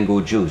fresh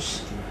mango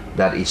juice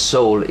that is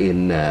sold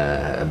in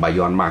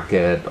Bayon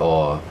Market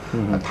or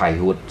Thai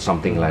Hood,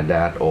 something like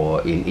that,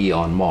 or in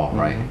Eon Mall,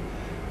 right?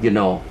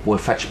 will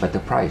fetch better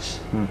price.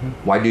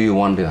 Why do you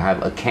want to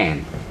have a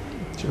can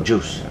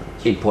juice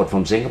import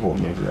from Singapore?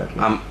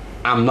 Exactly.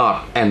 I'm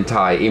not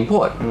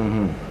anti-import,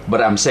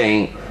 but I'm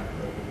saying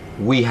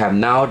we have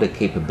now the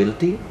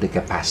capability, the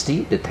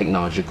capacity, the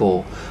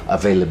technological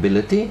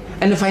availability,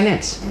 and the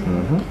finance,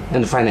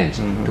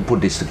 to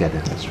put this together.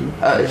 That's true.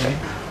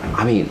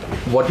 I mean,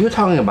 what you're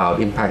talking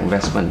about, impact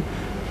investment,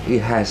 it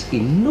has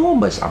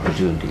enormous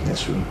opportunity.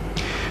 That's true.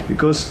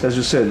 Because, as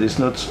you said, it's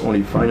not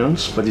only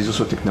finance, but it's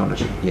also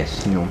technology.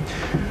 Yes. In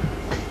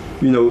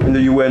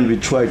the UN, we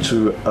try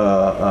to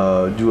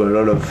do a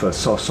lot of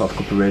soft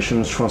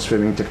cooperations,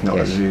 transferring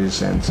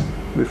technologies, and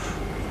with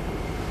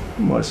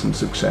some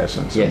success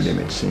and some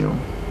limits.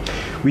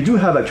 We do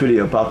have actually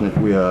a partner.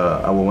 We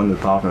are one of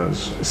the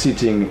partners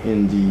sitting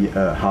in the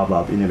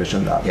Harvard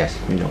Innovation Lab. Yes.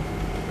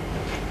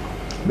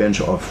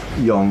 Bunch of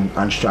young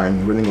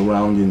Einstein running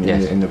around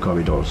in the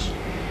corridors.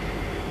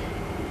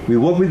 We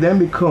work with them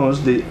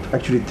because they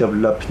actually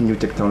develop new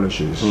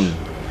technologies.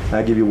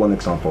 I'll give you one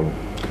example.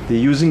 They're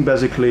using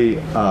basically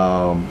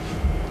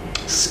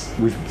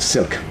with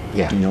silk.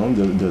 Yeah.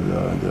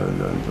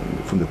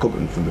 From the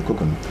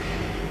cocoon.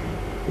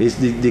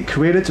 They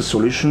created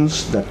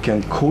solutions that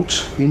can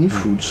coat any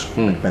fruits,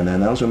 like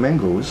bananas or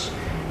mangoes,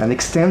 and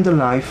extend the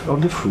life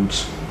of the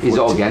fruits. It's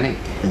organic.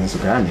 And it's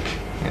organic.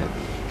 Yeah.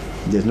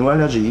 There's no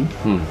allergy.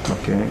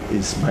 Okay.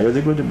 It's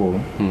biodegradable.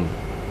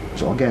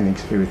 It's organic,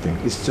 everything.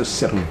 It's just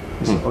silk.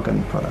 It's an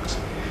organic product.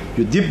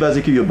 You dip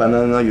basically your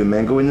banana, your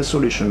mango in the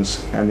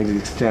solutions, and it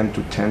extends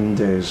to 10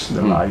 days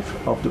the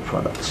life of the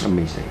products.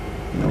 Amazing.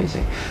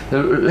 Amazing.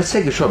 Now, let's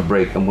take a short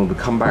break, and when we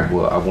come back,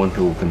 I want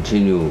to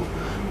continue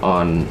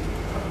on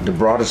the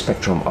broader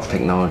spectrum of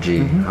technology,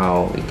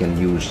 how it can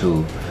use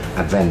to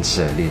advance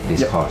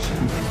this cause.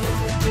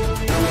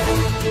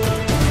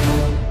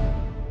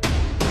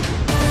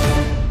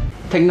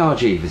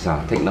 Technology,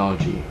 Visa,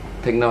 technology.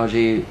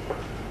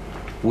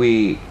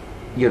 We,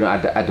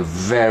 at the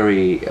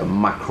very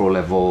macro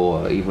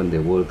level, even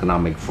the World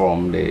Economic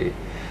Forum, they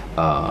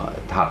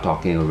start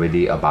talking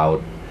already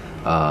about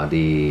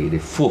the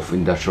fourth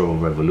industrial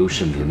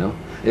revolution.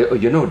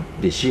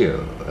 This year,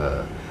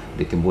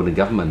 the Cambodian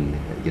government,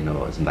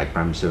 like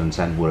Prime Minister Hun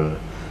Sen will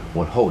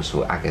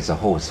act as a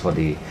host for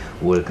the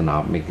World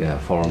Economic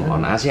Forum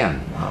on ASEAN.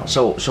 Wow.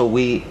 So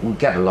we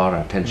get a lot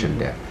of attention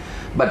there.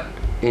 But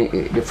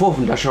the fourth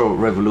industrial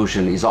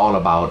revolution is all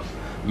about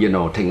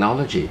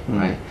technology,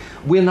 right?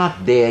 We're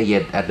not there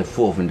yet at the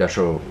fourth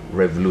industrial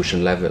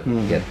revolution level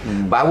yet.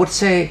 But I would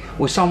say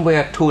we're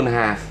somewhere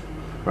 2.5,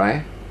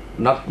 right?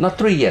 Not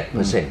 3 yet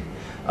per se.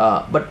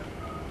 But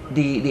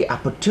the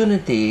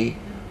opportunity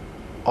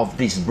of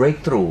this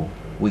breakthrough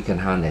we can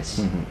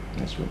harness.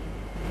 That's right.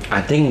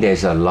 I think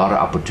there's a lot of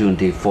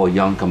opportunity for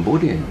young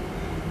Cambodians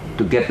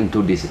to get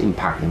into this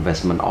impact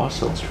investment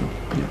also. That's true.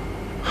 Yeah.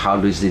 How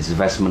does this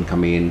investment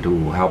come in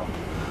to help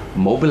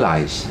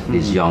mobilize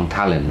this young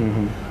talent,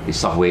 the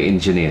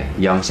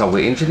young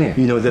software engineer?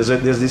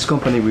 There's this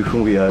company with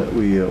whom we are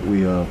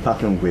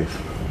partnering with.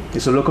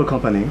 It's a local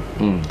company,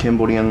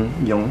 Cambodian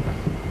Young.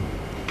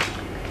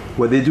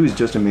 What they do is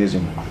just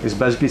amazing. It's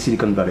basically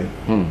Silicon Valley.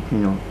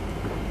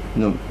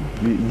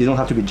 They don't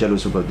have to be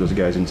jealous about those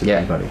guys in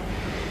Silicon Valley.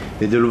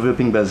 They're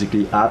developing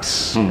basically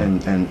apps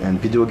and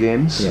video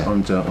games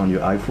on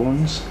your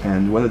iPhones,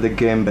 and one of the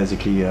games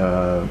basically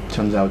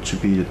turns out to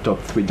be the top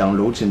 3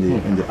 downloads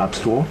in the App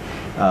Store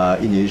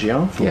in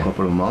Asia for a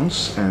couple of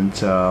months, and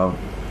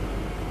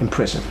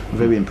impressive,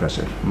 very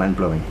impressive,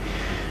 mind-blowing.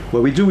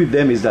 What we do with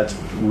them is that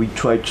we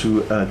try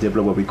to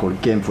develop what we call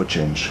game for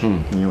change.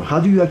 How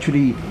do you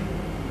actually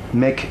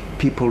make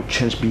people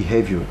change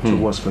behavior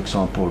towards, for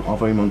example,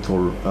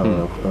 environmental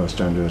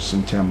standards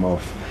in terms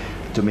of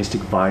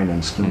domestic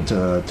violence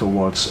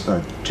towards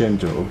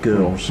gender or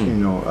girls,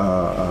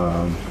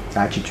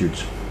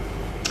 attitudes.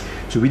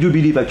 So we do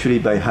believe actually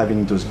by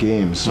having those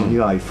games on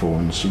your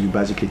iPhone, so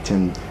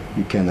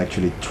you can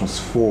actually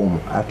transform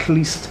at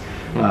least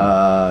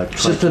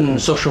certain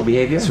social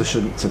behaviors.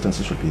 Certain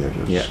social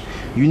behaviors. Yeah.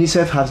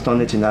 UNICEF has done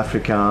it in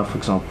Africa, for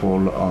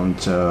example, on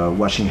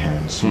washing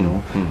hands.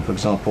 For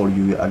example,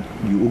 you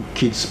hook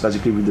kids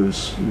basically with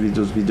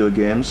those video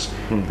games,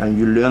 and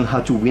you learn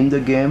how to win the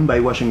game by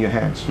washing your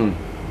hands.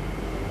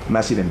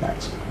 Massive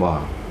impact.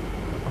 Wow.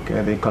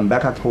 Okay, they come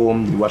back at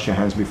home, they wash their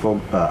hands before,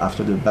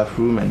 after the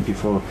bathroom, and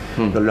before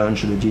the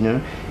lunch or the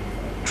dinner.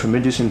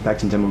 Tremendous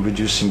impact in terms of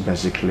reducing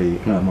basically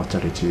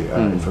mortality,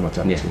 infant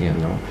mortality.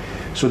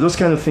 So those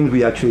kind of things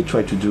we actually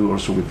try to do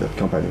also with that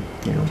company.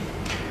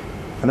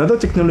 Another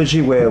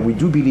technology where we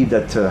do believe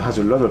that has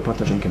a lot of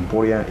potential in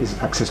Cambodia is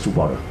access to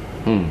water.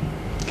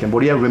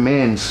 Cambodia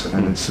remains,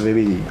 and it's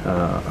very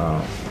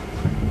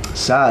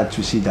sad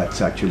to see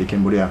that actually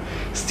Cambodia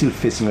still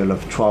facing a lot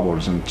of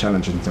troubles and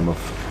challenges in terms of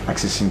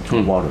accessing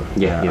to water,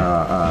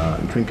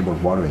 drinkable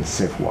water and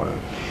safe water.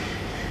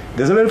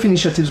 There's a lot of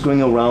initiatives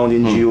going around,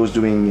 NGOs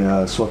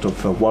doing sort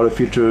of water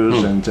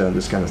filters and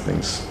this kind of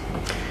things.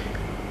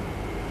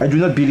 I do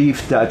not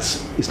believe that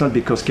it's not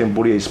because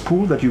Cambodia is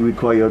poor that you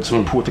require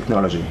poor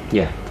technology.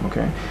 Yeah.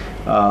 Okay.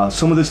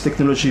 Some of this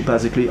technology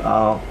basically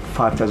are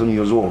 5,000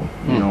 years old.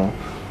 You know,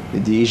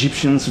 the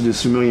Egyptians, the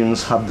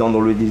Sumerians have done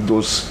already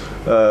those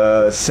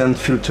sand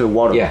filter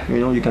water. Yeah. You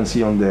know, you can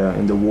see on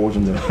the walls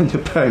in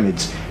the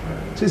pyramids.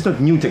 So it's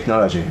not new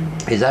technology.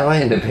 Is that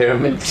right in the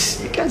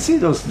pyramids? You can see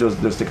those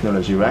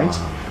technology, right?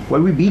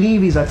 What we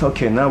believe is that,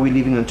 okay, now we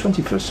live in the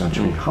 21st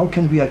century. How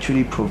can we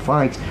actually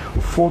provide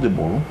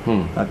affordable,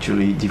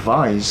 actually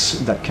device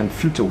that can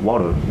filter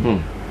water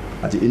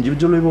at the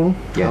individual level,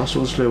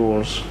 household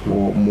levels,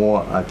 or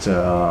more at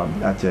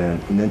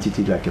an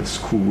entity like a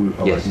school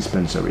or a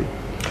dispensary.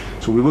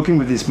 So we're working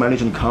with this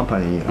management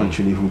company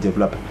actually who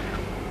develop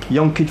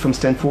young kid from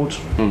Stanford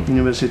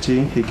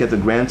University. He get a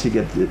grant. He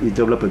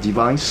develop a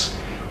device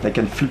that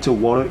can filter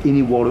water,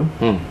 any water,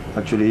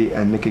 actually,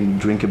 and make it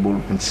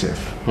drinkable and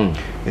safe.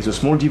 It's a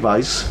small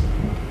device,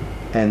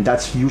 and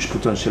that's huge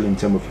potential in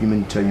terms of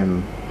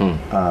humanitarian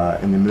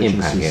and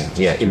emergency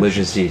impact.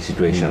 Emergency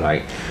situation,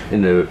 like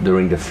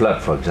during the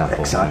flood, for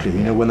example. Exactly.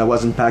 You know, when I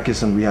was in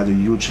Pakistan, we had a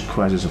huge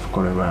crisis of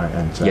cholera,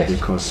 and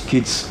because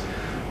kids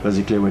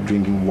basically were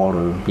drinking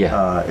water.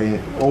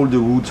 All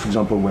the woods, for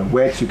example, were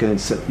wet. You cannot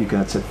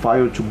set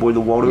fire to boil the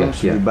water.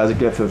 So you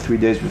basically after 3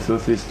 days you're so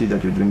thirsty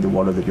that you drink the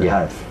water that you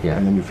have,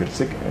 and then you feel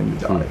sick and you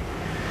die.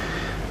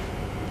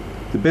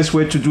 The best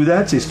way to do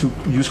that is to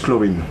use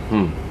chlorine.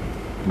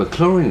 But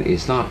chlorine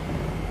is not.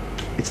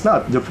 It's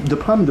not. The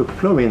problem with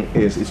chlorine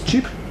is it's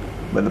cheap,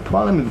 but the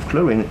problem with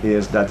chlorine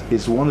is that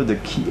it's one of the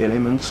key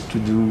elements to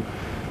do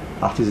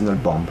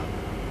artisanal bomb.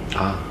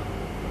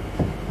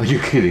 Are you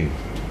kidding?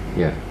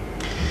 Yeah.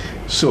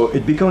 So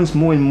it becomes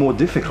more and more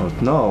difficult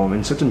now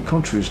in certain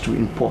countries to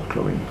import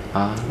chlorine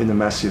in a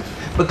massive.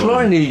 But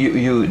chlorine,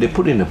 they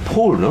put in a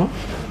pool, no?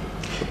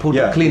 A pool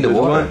to clean the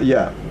water.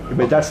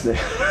 But that's the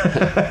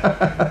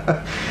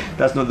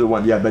that's not the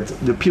one. Yeah, but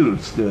the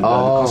pills, the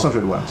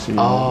concentrated ones, you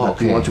know,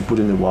 that you want to put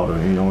in the water,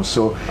 you know.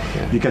 So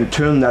you can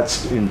turn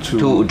that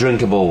into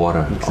drinkable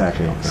water.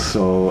 Exactly.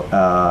 So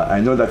I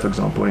know that, for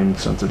example, in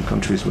certain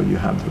countries where you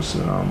have those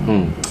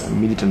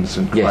militants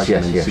and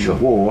civil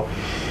war,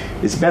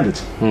 it's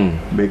banned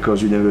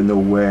because you never know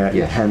where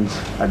it ends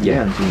at the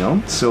end, you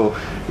know. So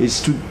it's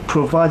to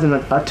provide an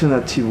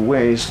alternative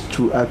ways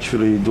to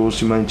actually those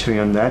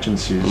humanitarian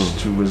agencies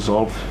to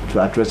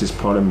address this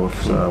problem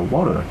of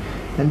water.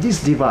 And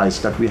this device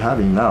that we're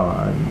having now,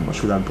 I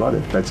should have brought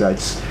it, but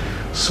it's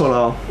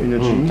solar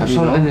energy.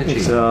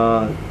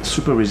 It's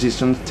super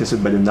resistant,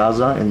 tested by the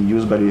NASA and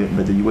used by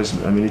the US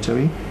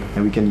military,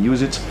 and we can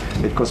use it.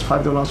 It costs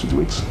 $5 to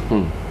do it.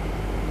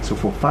 So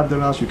for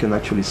 $5, you can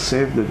actually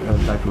save the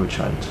life of a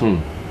child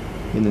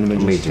in an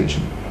emergency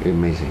situation.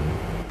 Amazing.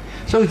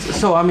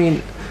 So I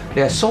mean,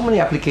 there are so many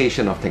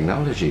applications of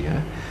technology.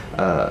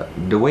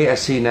 The way I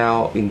see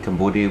now in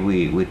Cambodia,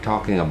 we're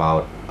talking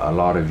about a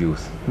lot of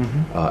youth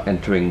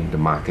entering the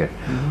market.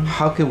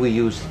 How can we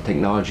use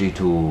technology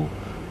to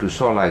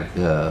sort of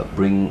like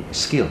bring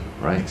skill,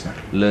 right?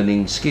 Exactly.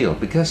 Learning skill,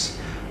 because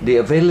the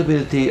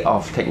availability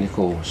of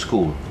technical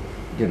school,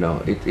 you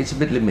know, it's a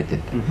bit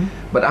limited.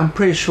 But I'm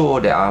pretty sure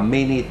there are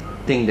many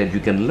things that you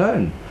can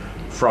learn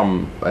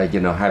from,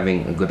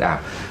 having a good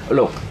app.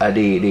 Look,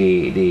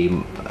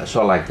 the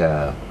sort of like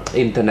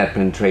internet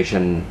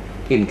penetration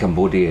in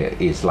Cambodia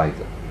is like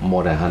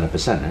more than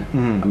 100%.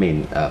 I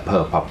mean,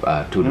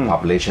 to the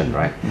population,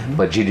 right?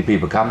 But GDP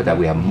per capita,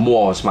 we have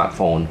more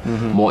smartphone,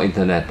 more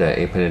internet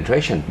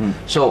penetration.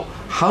 So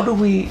how do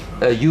we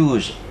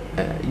use?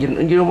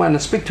 When I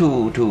speak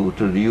to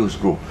the youth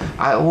group,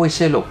 I always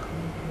say, look,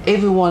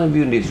 every one of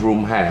you in this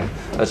room have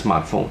a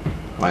smartphone,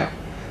 right?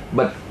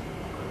 But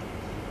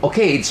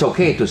it's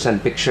okay to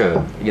send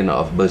picture,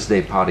 of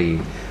birthday party,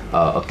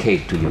 a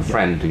cake to your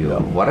friend, to your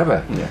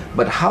whatever.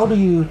 But how do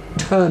you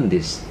turn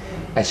this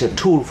as a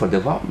tool for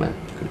development?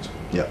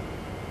 Yeah.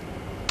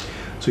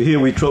 So here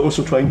we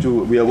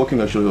are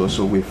working actually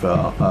also with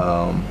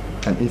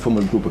an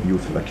informal group of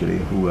youth actually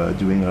who are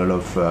doing a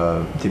lot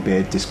of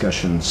debate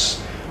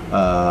discussions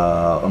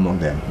among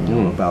them,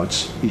 about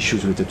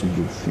issues related to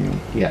youth.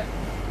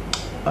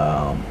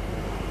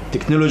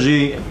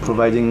 Technology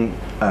providing,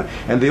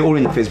 and they're all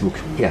in Facebook,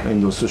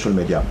 in those social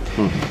media.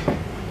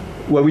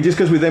 What we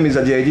discuss with them is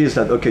that the idea is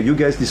that, okay, you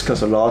guys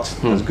discuss a lot,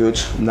 that's good.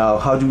 Now,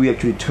 how do we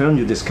actually turn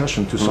your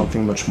discussion to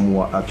something much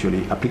more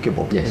actually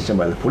applicable in terms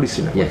of the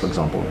policy network, for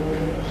example?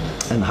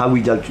 And how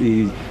we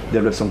actually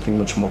develop something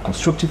much more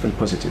constructive and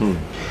positive.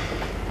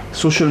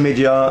 Social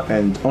media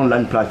and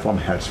online platform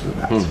helps with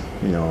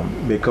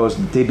that, because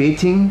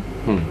debating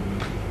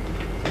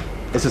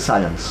it's a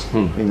science,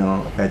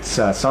 it's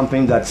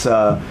something that's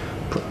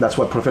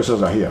what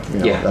professors are here.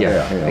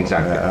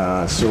 Exactly.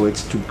 So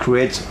it's to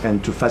create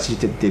and to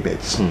facilitate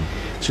debates.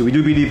 So we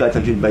do believe that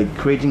actually by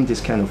creating this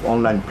kind of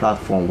online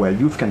platform where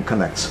youth can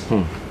connect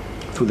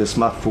through the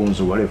smartphones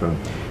or whatever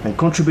and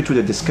contribute to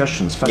the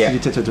discussions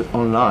facilitated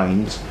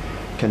online,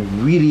 can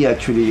really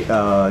actually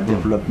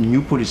develop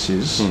new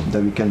policies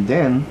that we can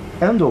then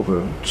hand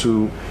over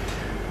to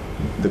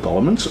the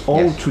government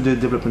or to the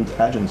development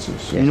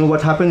agencies. You know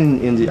what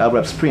happened in the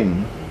Arab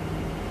Spring?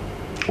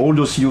 All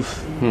those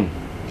youth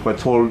were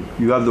told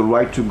you have the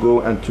right to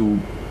go and to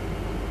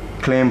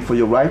claim for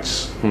your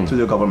rights to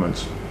the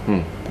government.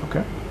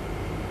 Okay.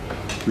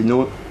 We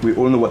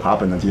all know what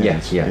happened at the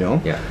end. Yeah. You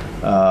know? Yeah.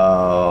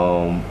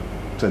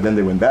 So then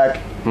they went back.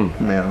 You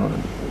know,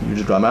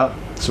 huge drama.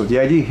 So the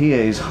idea here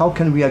is how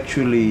can we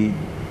actually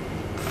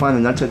find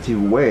an alternative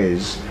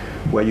ways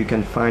where you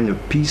can find a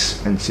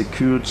peace and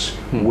secured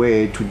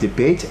way to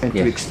debate and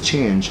to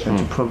exchange and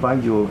to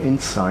provide your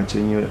insight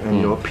and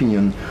your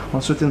opinion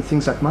on certain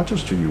things that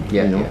matters to you,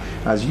 you know,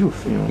 as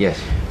youth. You know. Yes.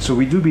 So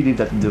we do believe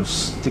that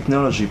this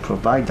technology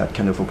provide that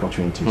kind of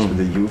opportunities for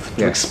the youth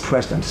to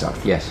express themselves.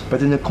 Yes.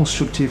 But in a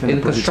constructive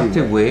and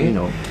constructive way, you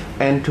know,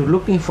 and to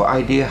looking for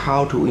idea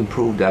how to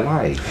improve their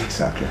life.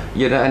 Exactly.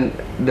 You know, and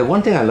the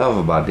one thing I love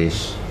about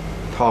this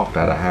talk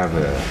that I have,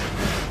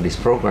 this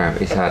program,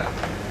 is that,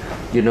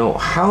 you know,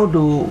 how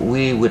do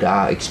we, with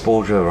our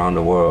exposure around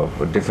the world,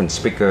 with different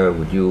speaker,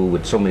 with you,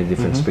 with so many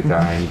different speakers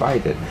I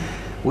invited,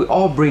 we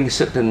all bring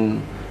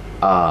certain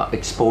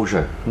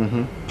exposure,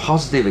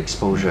 positive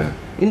exposure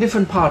in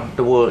different part of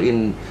the world,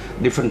 in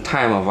different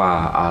time of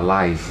our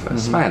life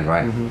span,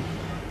 right?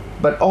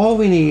 But all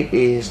we need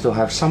is to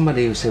have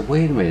somebody who say,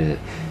 wait a minute,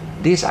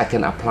 this I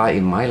can apply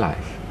in my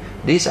life,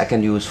 this I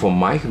can use for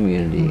my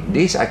community,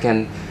 this I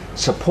can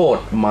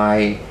support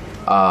my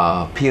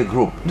peer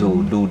group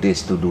to do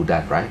this, to do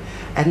that, right?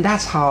 And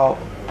that's how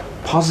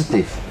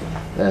positive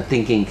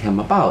thinking came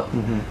about.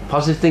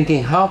 Positive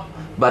thinking help,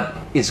 but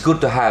it's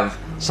good to have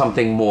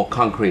something more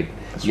concrete,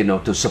 you know,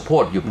 to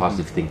support your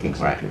positive thinking,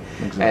 Exactly.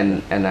 right?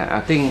 Exactly. And I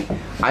think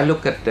I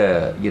look at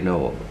you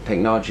know,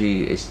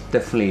 technology is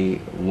definitely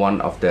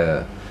one of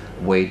the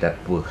way that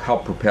will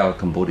help propel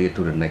Cambodia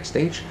to the next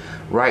stage.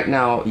 Right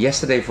now,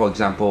 yesterday, for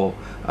example,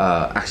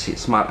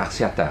 Smart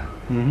Axiata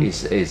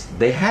is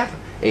they have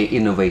a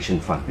innovation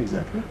fund.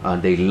 Exactly.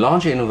 They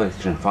launch an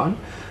innovation fund.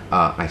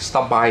 I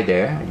stopped by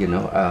there, you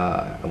know,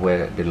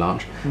 where they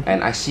launch,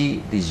 and I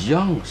see these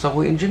young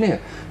software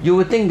engineer. You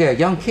would think they're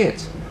young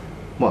kids.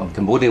 Well,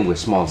 Cambodian with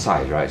small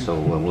size, right? So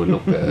when we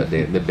look,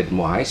 they're a bit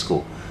more high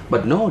school.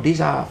 But no,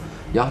 these are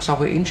young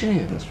software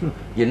engineers. That's true.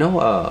 You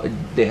know,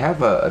 they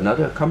have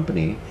another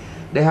company.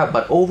 They have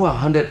but over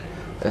 100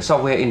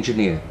 software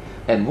engineers,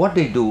 and what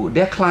they do,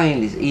 their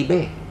client is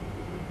eBay.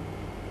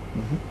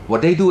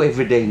 What they do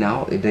every day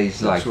now, it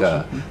is like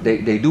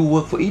they do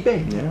work for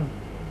eBay. Yeah.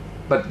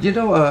 But you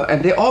know,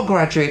 and they all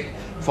graduate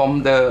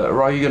from the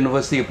Royal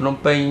University of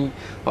Phnom Penh,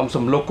 from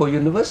some local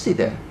university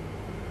there,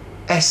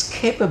 as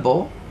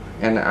capable.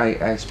 And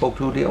I spoke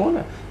to the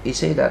owner. He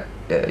said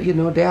that you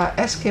know, they are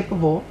as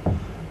capable,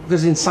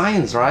 because in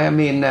science, right? I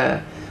mean,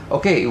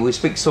 okay, we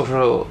speak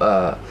social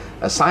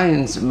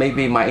science.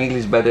 Maybe my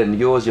English better than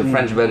yours, your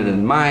French better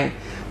than mine,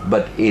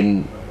 but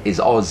it's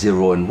all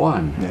 0 and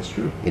 1. That's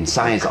true. In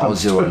science, all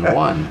 0 and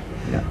 1.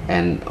 Yeah.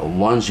 And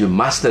once you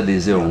master the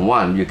 0 and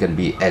 1, you can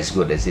be as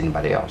good as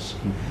anybody else.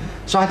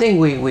 So I think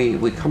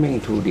we're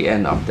coming to the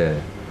end of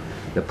the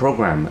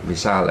program,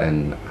 Vishal,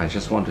 and I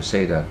just want to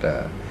say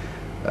that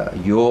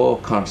your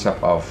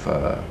concept of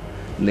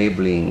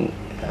labeling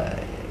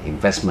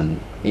investment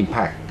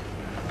impact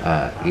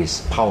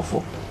is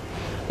powerful.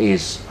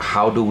 Is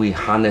how do we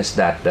harness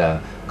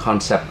that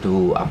concept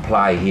to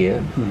apply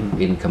here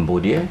in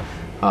Cambodia?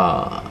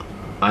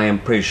 I am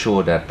pretty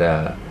sure that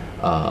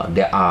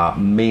there are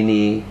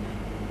many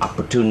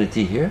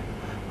opportunities here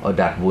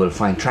that will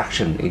find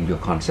traction in your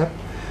concept.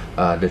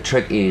 The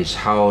trick is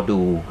how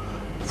do,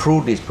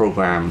 through this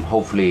program,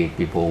 hopefully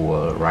people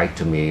will write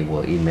to me,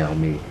 will email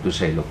me to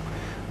say, look,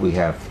 we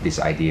have this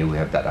idea, we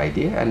have that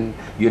idea, and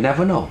you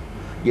never know.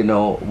 You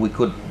know, we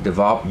could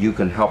develop, you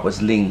can help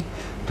us link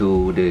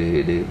to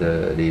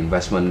the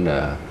investment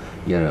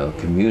you know,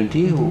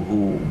 community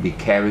who be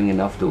caring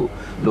enough to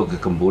look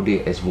at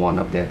Cambodia as one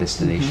of their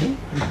destination.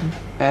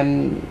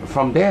 And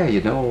from there,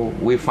 you know,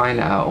 we find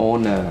our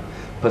own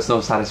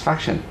personal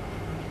satisfaction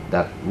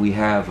that we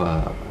have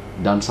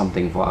done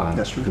something for our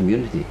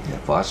community,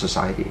 for our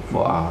society,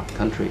 for our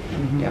country.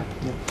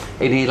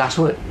 Any last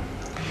word?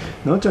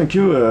 No, thank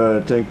you,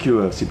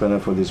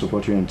 Siphana, for this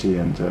opportunity,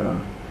 and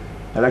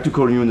I like to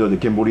call you the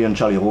Cambodian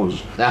Charlie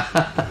Rose.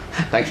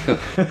 Thank you.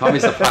 Call me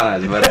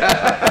Siphana,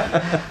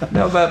 but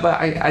no, but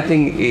I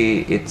think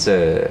it's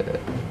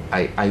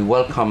I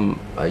welcome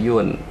you,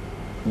 and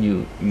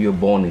you're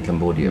born in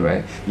Cambodia,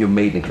 right? You're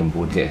made in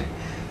Cambodia.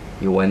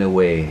 You went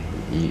away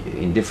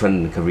in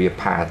different career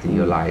path in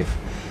your life,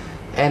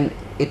 and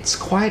it's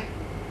quite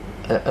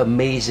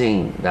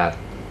amazing that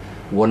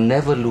we'll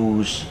never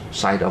lose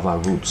sight of our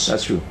roots.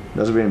 That's true.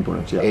 That's very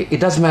important. Yeah. It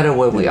doesn't matter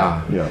where we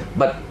are. Yeah.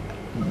 But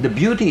the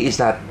beauty is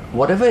that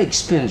whatever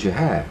experience you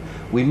have,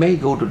 we may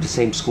go to the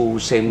same school,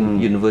 same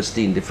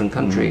university in different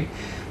country,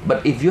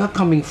 but if you're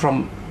coming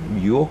from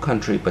your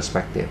country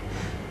perspective,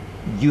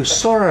 you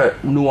sort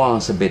of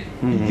nuance a bit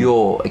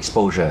your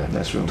exposure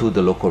to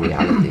the local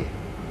reality.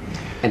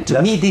 And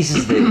to me, this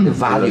is the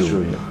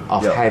value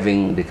of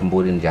having the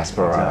Cambodian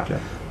diaspora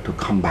to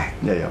come back.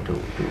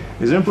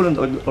 It's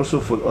important also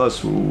for us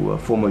who are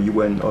former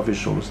UN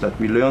officials that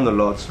we learn a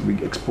lot,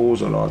 we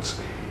expose a lot,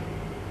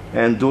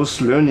 and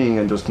those learning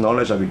and those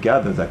knowledge that we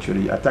gathered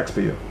actually are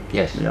taxpayer.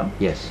 Yes.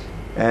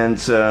 And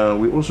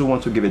we also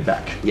want to give it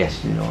back.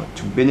 Yes. You know,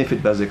 to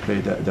benefit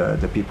basically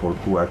the people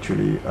who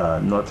actually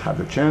not have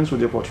the chance or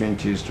the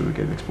opportunities to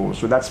get exposed.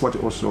 So that's what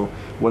also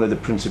one of the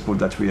principles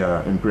that we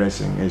are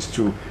embracing is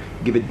to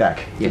give it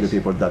back to the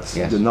people. That's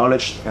the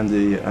knowledge and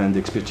the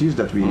expertise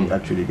that we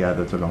actually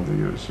gathered along the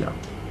years. Yeah.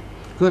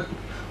 Good.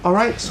 All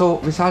right. So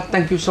Vishal,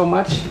 thank you so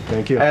much.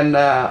 Thank you. And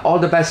all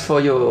the best for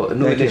your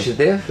new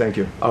initiative. Thank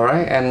you. All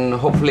right. And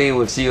hopefully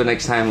we'll see you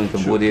next time in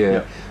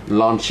Cambodia,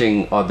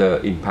 launching other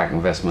impact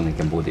investment in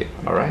Cambodia.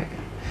 All right.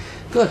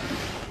 Good.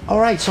 All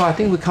right. So I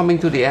think we're coming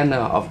to the end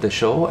of the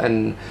show,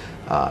 and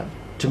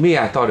to me,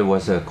 I thought it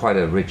was quite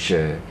a rich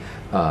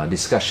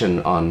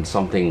discussion on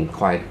something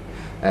quite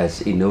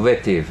as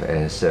innovative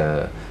as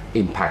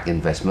impact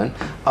investment.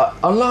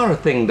 A lot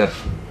of things that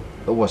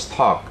was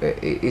talked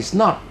is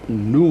not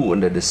new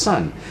under the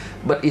sun,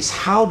 but it's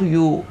how do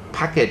you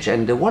package.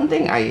 And the one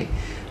thing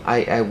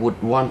I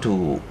would want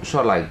to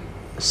sort of like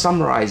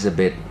summarize a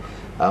bit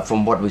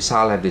from what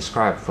Vishal have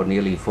described for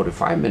nearly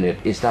 45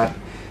 minutes is that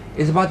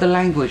it's about the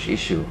language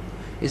issue.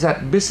 Is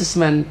that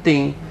businessmen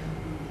think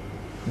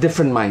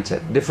different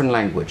mindset, different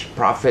language,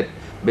 profit,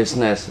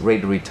 business,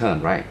 rate of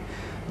return, right?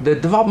 The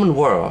development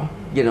world,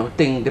 you know,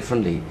 think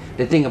differently.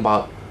 They think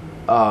about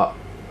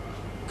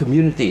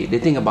community, they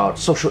think about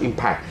social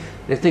impact,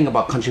 they think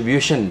about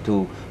contribution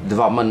to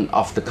development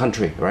of the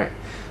country, right?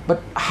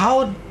 But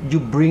how you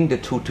bring the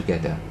two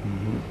together?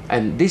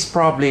 And this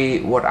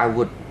probably what I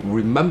would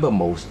remember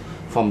most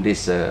from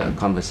this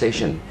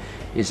conversation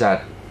is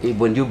that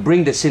when you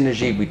bring the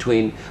synergy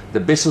between the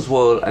business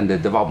world and the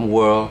development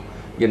world,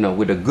 you know,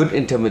 with a good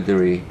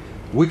intermediary,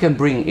 we can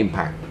bring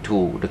impact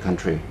to the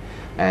country.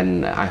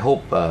 And I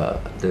hope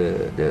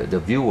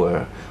the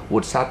viewer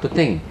would start to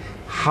think,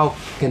 how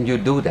can you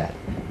do that?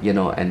 You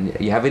know, and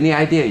you have any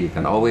idea, you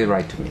can always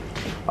write to me.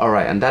 All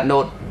right, on that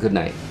note, good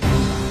night.